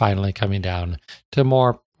things is finally coming down to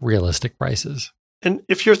more realistic prices. And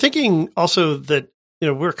if you're thinking also that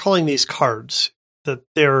we're calling these cards, that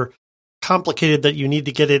they're complicated that you need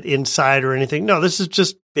to get it inside or anything. No, this is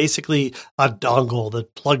just basically a dongle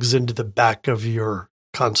that plugs into the back of your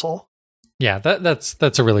console. Yeah,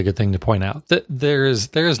 that's a really good thing to point out. There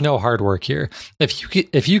is no hard work here.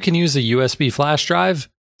 If you can use a USB flash drive,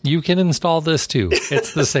 you can install this too.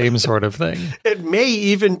 It's the same sort of thing. It may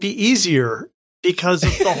even be easier because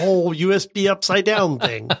of the whole USB upside down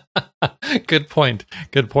thing. Good point.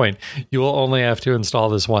 You will only have to install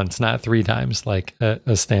this once, not 3 times like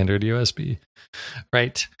a standard USB.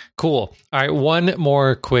 Right. Cool. All right. One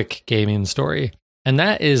more quick gaming story. And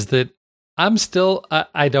that is that I'm still,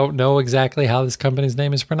 I don't know exactly how this company's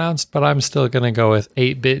name is pronounced, but I'm still going to go with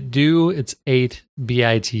 8BitDo. It's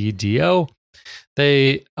 8BitDo.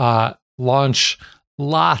 They launch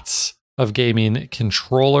lots of gaming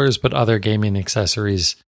controllers, but other gaming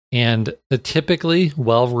accessories, and the typically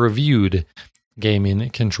well-reviewed gaming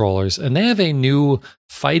controllers. And they have a new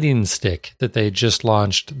fighting stick that they just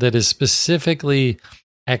launched that is specifically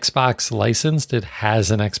Xbox licensed. It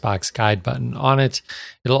has an Xbox guide button on it.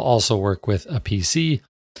 It'll also work with a PC,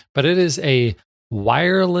 but it is a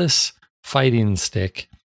wireless fighting stick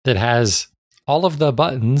that has all of the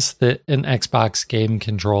buttons that an Xbox game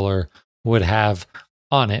controller would have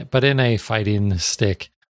on it, but in a fighting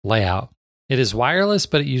stick layout. It is wireless,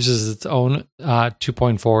 but it uses its own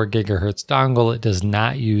 2.4 gigahertz dongle. It does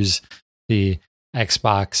not use the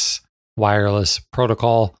Xbox wireless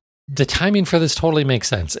protocol. The timing for this totally makes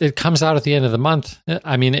sense. It comes out at the end of the month.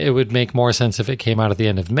 I mean, it would make more sense if it came out at the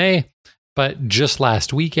end of May, but just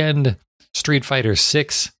last weekend, Street Fighter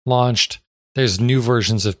 6 launched. There's new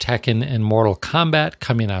versions of Tekken and Mortal Kombat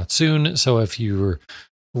coming out soon. So if you're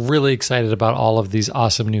really excited about all of these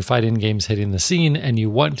awesome new fighting games hitting the scene and you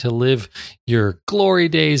want to live your glory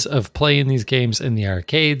days of playing these games in the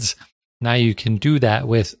arcades, now you can do that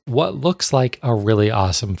with what looks like a really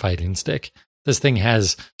awesome fighting stick. This thing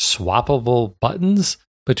has swappable buttons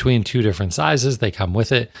between 2 different sizes. They come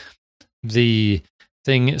with it. The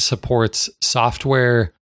thing supports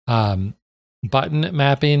software button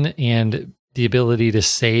mapping and the ability to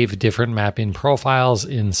save different mapping profiles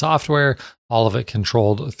in software, all of it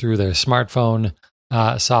controlled through their smartphone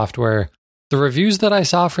software. The reviews that I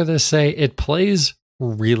saw for this say it plays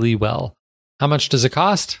really well. How much does it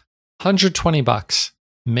cost? $120.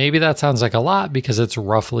 Maybe that sounds like a lot because it's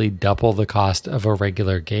roughly double the cost of a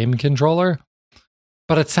regular game controller,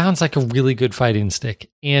 but it sounds like a really good fighting stick.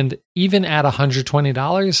 And even at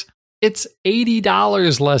 $120, it's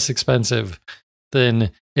 $80 less expensive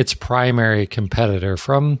than its primary competitor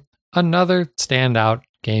from another standout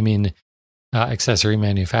gaming accessory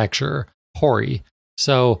manufacturer, Hori.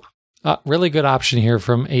 So, really good option here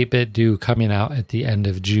from 8BitDo coming out at the end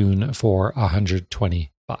of June for $120.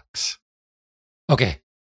 Okay,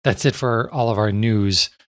 that's it for all of our news.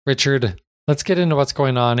 Richard, let's get into what's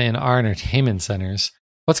going on in our entertainment centers.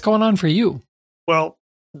 What's going on for you? Well,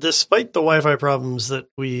 despite the Wi-Fi problems that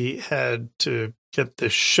we had to get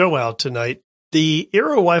this show out tonight, the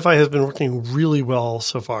Eero Wi-Fi has been working really well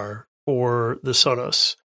so far for the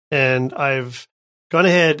Sonos. And I've gone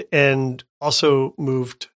ahead and also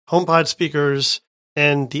moved HomePod speakers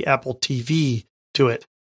and the Apple TV to it.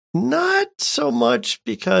 Not so much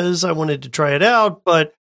because I wanted to try it out,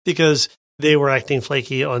 but because they were acting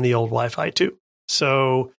flaky on the old Wi-Fi too.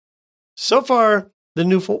 So far, the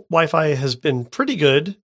new Wi-Fi has been pretty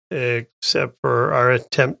good, except for our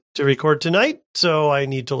attempt to record tonight. So I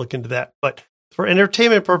need to look into that. But for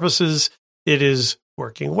entertainment purposes, it is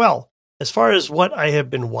working well. As far as what I have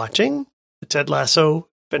been watching, the Ted Lasso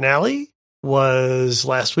finale was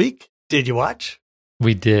last week. Did you watch?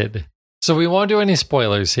 We did. So we won't do any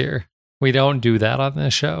spoilers here. We don't do that on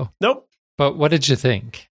this show. Nope. But what did you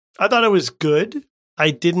think? I thought it was good.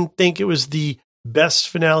 I didn't think it was the best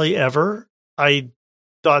finale ever. I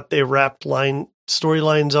thought they wrapped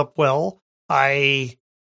storylines up well.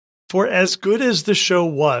 For as good as the show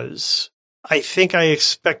was, I think I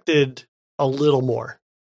expected a little more.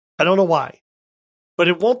 I don't know why, but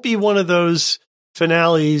it won't be one of those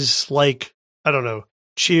finales like, I don't know,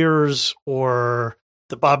 Cheers or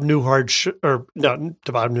the Bob Newhart show, or not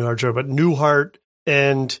the Bob Newhart show, but Newhart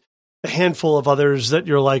and a handful of others that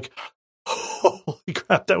you're like, holy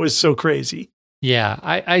crap, that was so crazy. Yeah,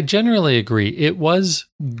 I generally agree. It was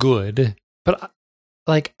good, but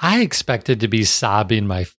like I expected to be sobbing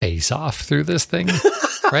my face off through this thing,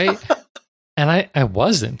 right? And I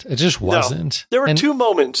wasn't. It just wasn't. No, there were 2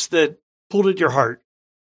 moments that pulled at your heart.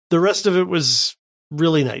 The rest of it was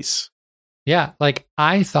really nice. Yeah, like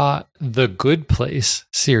I thought The Good Place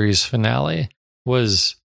series finale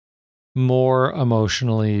was more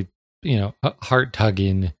emotionally,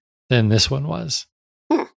 heart-tugging than this one was.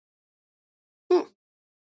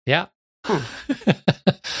 Yeah.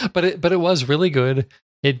 but it was really good.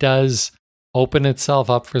 It does open itself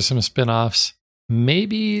up for some spin-offs.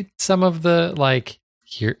 Maybe some of the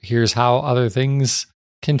here's how other things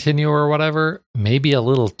continue or whatever, maybe a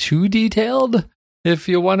little too detailed if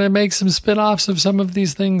you want to make some spin-offs of some of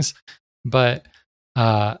these things. But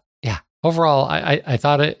overall, I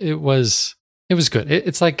thought it was good.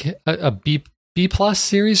 It's like a B plus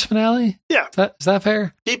series finale. Yeah. Is that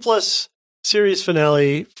fair? B plus series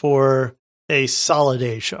finale for a solid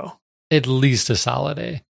A show. At least a solid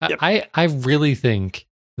A. Yep. I really think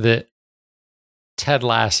that Ted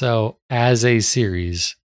Lasso as a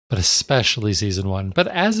series, but especially season 1, but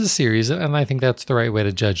as a series, and I think that's the right way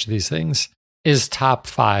to judge these things, is top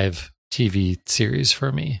 5 TV series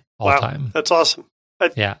for me all time. That's awesome.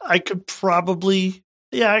 I could probably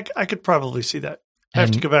see that. I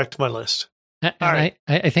have to go back to my list. And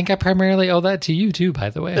I think I primarily owe that to you too,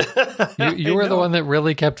 by the way. You were the one that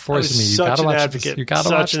really kept forcing me. You got to watch this. You got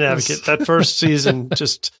to watch an advocate. That first season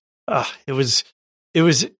just it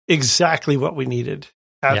was exactly what we needed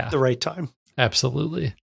at the right time.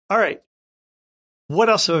 Absolutely. All right. What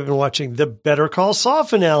else have I been watching? The Better Call Saul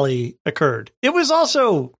finale occurred. It was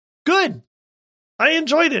also good. I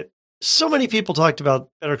enjoyed it. So many people talked about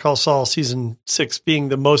Better Call Saul season 6 being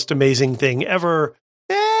the most amazing thing ever.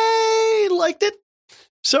 I liked it.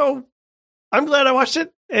 So I'm glad I watched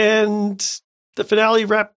it. And the finale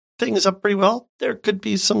wrapped things up pretty well. There could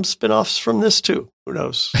be some spinoffs from this too. Who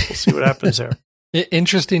knows? We'll see what happens there.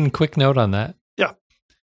 Interesting quick note on that. Yeah.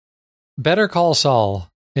 Better Call Saul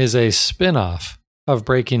is a spinoff of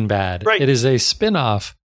Breaking Bad. Right. It is a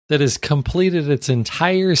spinoff that has completed its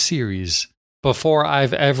entire series before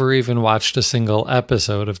I've ever even watched a single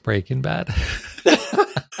episode of Breaking Bad.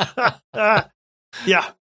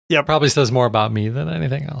 Yeah. Probably says more about me than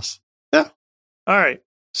anything else. Yeah. All right.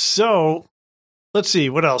 So let's see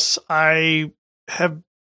what else. I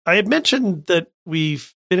had mentioned that we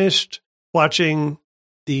finished watching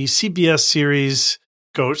the CBS series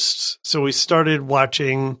Ghosts. So we started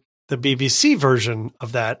watching the BBC version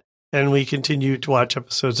of that, and we continued to watch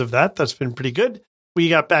episodes of that. That's been pretty good. We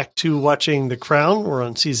got back to watching The Crown. We're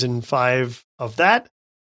on season 5 of that.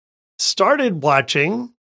 Started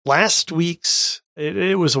watching last week's,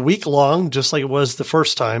 it was a week long, just like it was the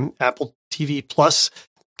first time. Apple TV Plus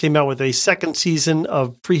came out with a second season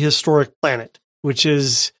of Prehistoric Planet, which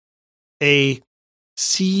is a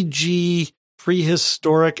CG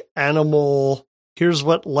prehistoric animal, here's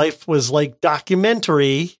what life was like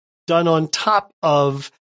documentary done on top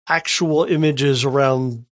of actual images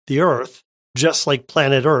around the Earth, just like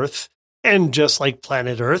Planet Earth, and just like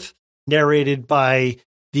Planet Earth, narrated by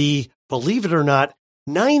the, believe it or not,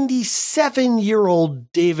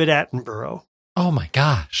 97-year-old David Attenborough. Oh my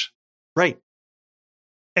gosh. Right.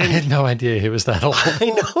 And I had no idea he was that old. I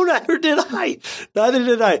know, neither did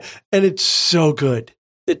I. And it's so good.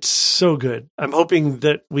 It's so good. I'm hoping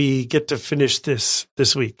that we get to finish this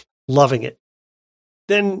week. Loving it.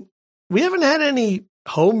 Then we haven't had any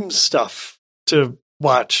home stuff to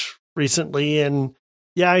watch recently. And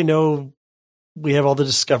yeah, I know we have all the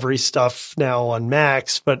Discovery stuff now on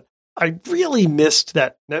Max, but I really missed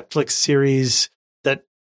that Netflix series that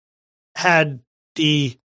had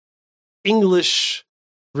the English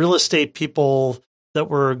real estate people that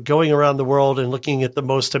were going around the world and looking at the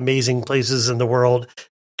most amazing places in the world,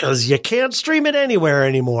 because you can't stream it anywhere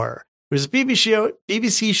anymore. It was a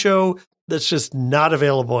BBC show that's just not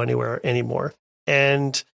available anywhere anymore.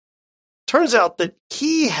 And turns out that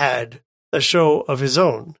he had a show of his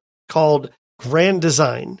own called Grand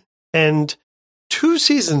Design. And 2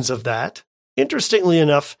 seasons of that, interestingly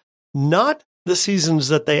enough, not the seasons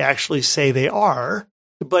that they actually say they are,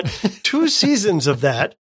 but 2 seasons of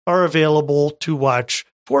that are available to watch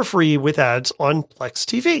for free with ads on Plex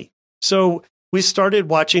TV. So we started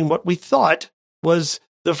watching what we thought was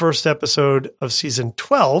the first episode of season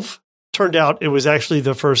 12. Turned out it was actually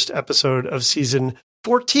the first episode of season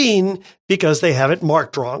 14 because they have it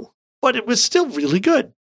marked wrong. But it was still really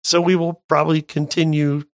good. So we will probably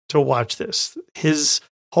continue to watch this. His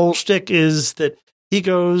whole shtick is that he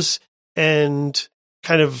goes and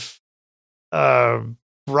kind of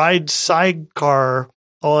rides sidecar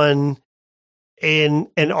on an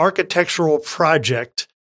architectural project,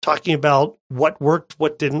 talking about what worked,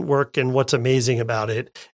 what didn't work, and what's amazing about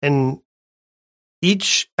it. And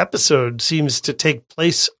each episode seems to take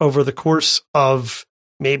place over the course of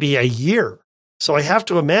maybe a year. So I have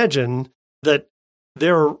to imagine that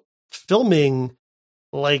they're filming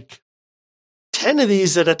like 10 of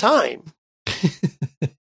these at a time.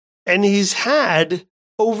 And he's had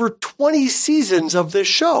over 20 seasons of this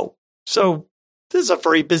show. So this is a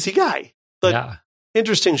very busy guy, but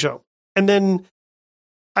interesting show. And then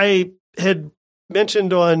I had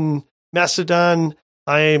mentioned on Mastodon,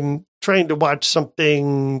 I'm trying to watch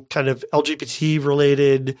something kind of LGBT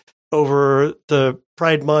related over the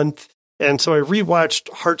Pride Month. And so I rewatched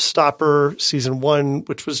Heartstopper season 1,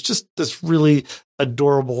 which was just this really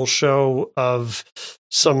adorable show of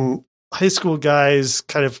some high school guys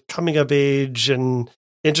kind of coming of age and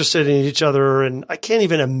interested in each other. And I can't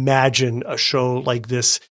even imagine a show like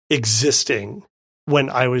this existing when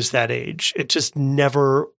I was that age. It just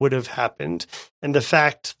never would have happened. And the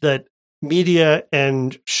fact that media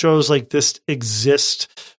and shows like this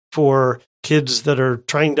exist for kids that are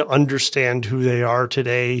trying to understand who they are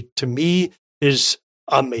today, to me, is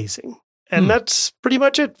amazing. And that's pretty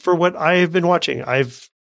much it for what I have been watching. I've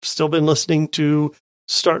still been listening to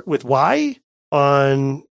Start With Why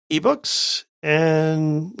on ebooks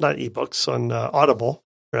and not ebooks, on Audible,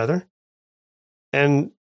 rather.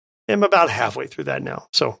 And I'm about halfway through that now.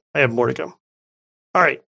 So I have more to go. All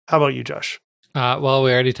right. How about you, Josh? Well,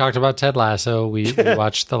 we already talked about Ted Lasso. We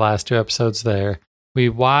watched the last 2 episodes there. We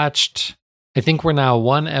watched, I think we're now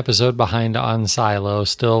 1 episode behind on Silo,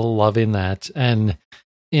 still loving that. And,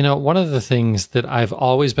 you know, one of the things that I've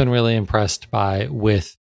always been really impressed by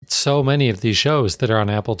with so many of these shows that are on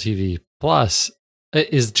Apple TV Plus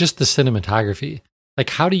is just the cinematography.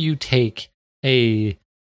 Like, how do you take a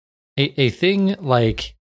thing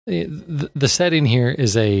like the setting here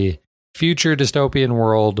is a future dystopian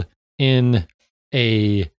world in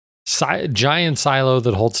a giant silo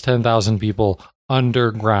that holds 10,000 people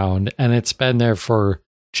underground, and it's been there for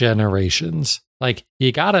generations. Like,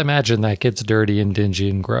 you gotta imagine that gets dirty and dingy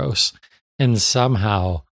and gross. And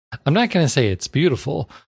somehow, I'm not going to say it's beautiful,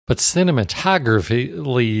 but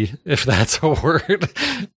cinematographically, if that's a word,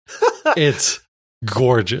 it's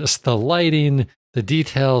gorgeous. The lighting, the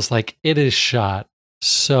details, like, it is shot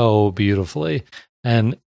so beautifully.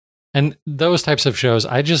 And those types of shows,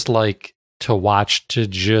 I just like to watch, to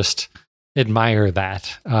just admire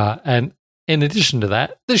that. And in addition to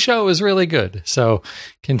that, the show is really good. So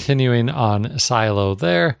continuing on Silo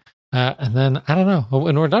there. And then, I don't know,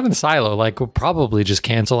 when we're done in Silo, like, we'll probably just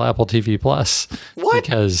cancel Apple TV Plus. What?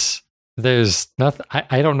 Because there's nothing,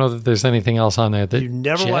 I don't know that there's anything else on there that you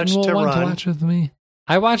never Jen watched will Tehran. want to watch with me.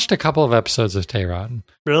 I watched a couple of episodes of Tehran.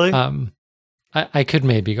 Really? I could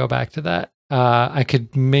maybe go back to that. I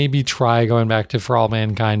could maybe try going back to For All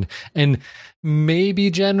Mankind, and maybe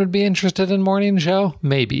Jen would be interested in Morning Show.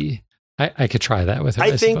 Maybe I could try that with her.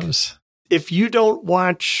 I think suppose. If you don't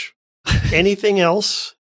watch anything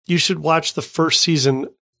else, you should watch the first season,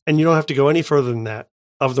 and you don't have to go any further than that,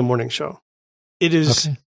 of The Morning Show. It is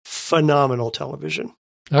phenomenal television.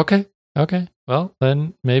 Okay. Well,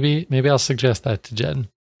 then maybe I'll suggest that to Jen.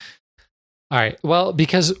 All right. Well,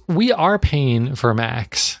 because we are paying for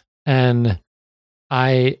Max, and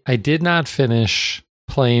I did not finish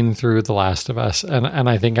playing through The Last of Us, and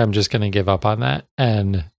I think I'm just going to give up on that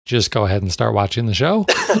and just go ahead and start watching the show.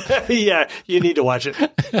 Yeah, you need to watch it.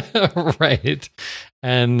 Right.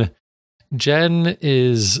 And Jen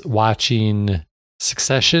is watching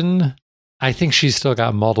Succession. I think she's still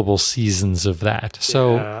got multiple seasons of that.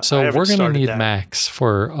 So we're going to need Max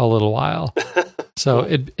for a little while. So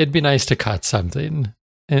it'd be nice to cut something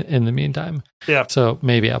in the meantime. Yeah. So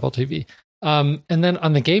maybe Apple TV. And then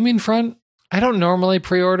on the gaming front, I don't normally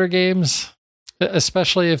pre-order games,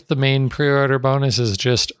 especially if the main pre-order bonus is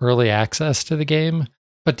just early access to the game.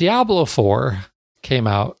 But Diablo 4 came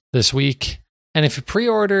out this week. And if you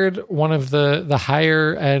pre-ordered one of the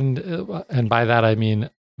higher end, and by that I mean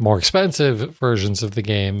more expensive versions of the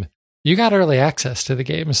game, you got early access to the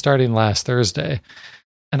game starting last Thursday.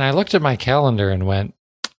 And I looked at my calendar and went,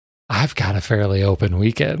 I've got a fairly open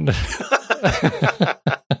weekend.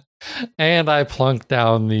 And I plunked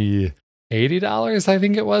down the $80, I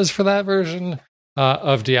think it was, for that version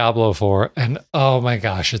of Diablo 4. And oh my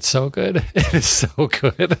gosh, it's so good. It is so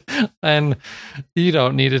good. And you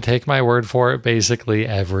don't need to take my word for it. Basically,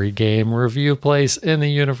 every game review place in the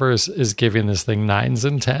universe is giving this thing 9s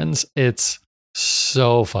and 10s. It's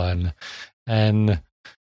so fun. And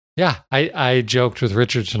yeah, I joked with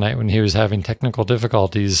Richard tonight when he was having technical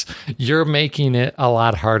difficulties. You're making it a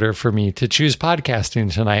lot harder for me to choose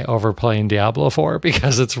podcasting tonight over playing Diablo 4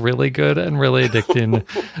 because it's really good and really addicting.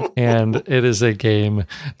 And it is a game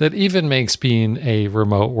that even makes being a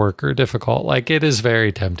remote worker difficult. Like, it is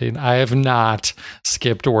very tempting. I have not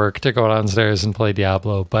skipped work to go downstairs and play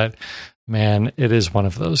Diablo, but man, it is one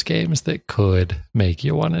of those games that could make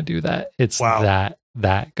you want to do that. It's that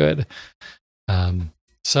good.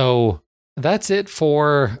 So that's it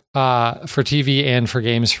for TV and for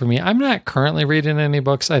games for me. I'm not currently reading any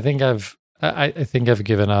books. I think I've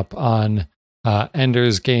given up on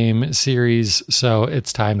Ender's Game series. So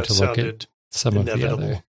it's time to look at some inevitable. of the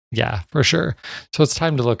other. Yeah, for sure. So it's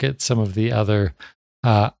time to look at some of the other,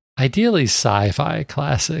 ideally sci-fi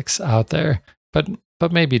classics out there, but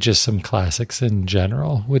maybe just some classics in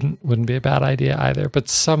general wouldn't be a bad idea either. But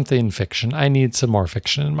something fiction. I need some more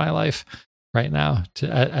fiction in my life right now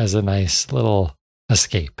as a nice little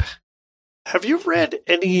escape. Have you read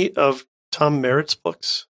any of Tom Merritt's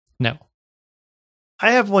books? No.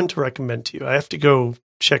 I have one to recommend to you. I have to go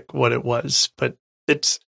check what it was, but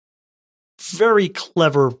it's very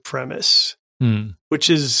clever premise, which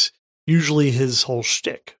is usually his whole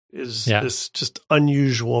shtick, is this just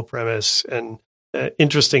unusual premise and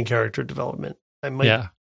interesting character development. I might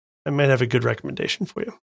have a good recommendation for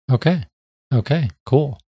you. Okay,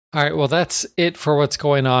 cool. All right, well, that's it for what's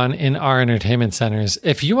going on in our entertainment centers.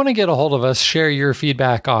 If you want to get a hold of us, share your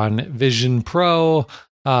feedback on Vision Pro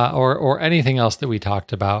or anything else that we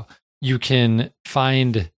talked about, you can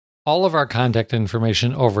find all of our contact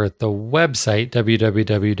information over at the website,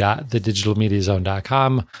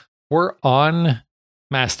 www.thedigitalmediazone.com. We're on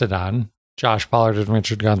Mastodon. Josh Pollard and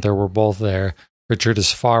Richard Gunther were both there. Richard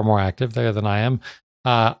is far more active there than I am.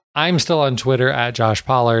 I'm still on Twitter at Josh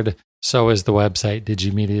Pollard. So is the website,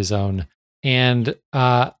 DigiMediaZone. And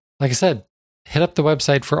like I said, hit up the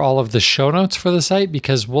website for all of the show notes for the site,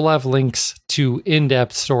 because we'll have links to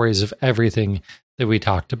in-depth stories of everything that we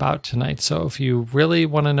talked about tonight. So if you really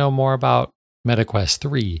want to know more about MetaQuest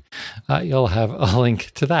 3, you'll have a link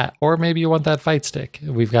to that. Or maybe you want that fight stick.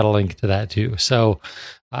 We've got a link to that too. So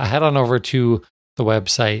head on over to the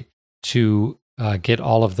website to get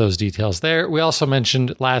all of those details there. We also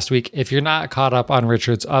mentioned last week, if you're not caught up on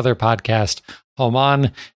Richard's other podcast, Home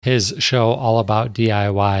On, his show all about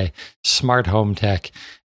DIY smart home tech,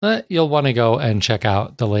 you'll want to go and check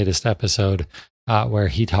out the latest episode where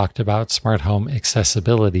he talked about smart home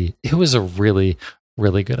accessibility. It was a really,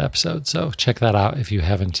 really good episode. So check that out if you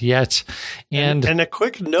haven't yet. And a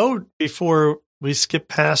quick note before we skip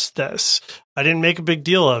past this. I didn't make a big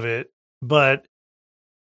deal of it, but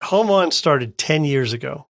Home On started 10 years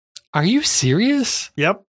ago. Are you serious?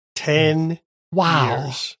 Yep. 10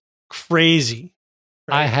 years. Crazy.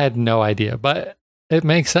 Right? I had no idea, but it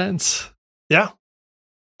makes sense. Yeah.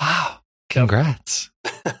 Wow. Congrats.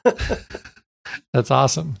 That's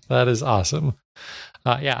awesome. That is awesome.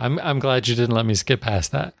 I'm glad you didn't let me skip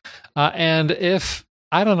past that. And if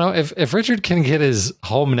Richard can get his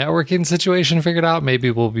home networking situation figured out, maybe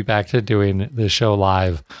we'll be back to doing the show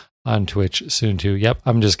live on Twitch soon too. Yep,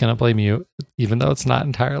 I'm just going to blame you, even though it's not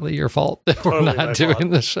entirely your fault that we're not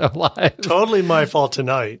doing the show live. Totally my fault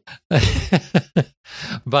tonight.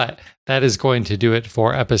 But that is going to do it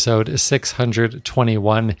for episode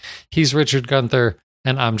 621. He's Richard Gunther,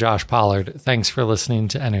 and I'm Josh Pollard. Thanks for listening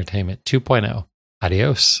to Entertainment 2.0.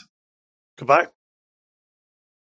 Adios. Goodbye.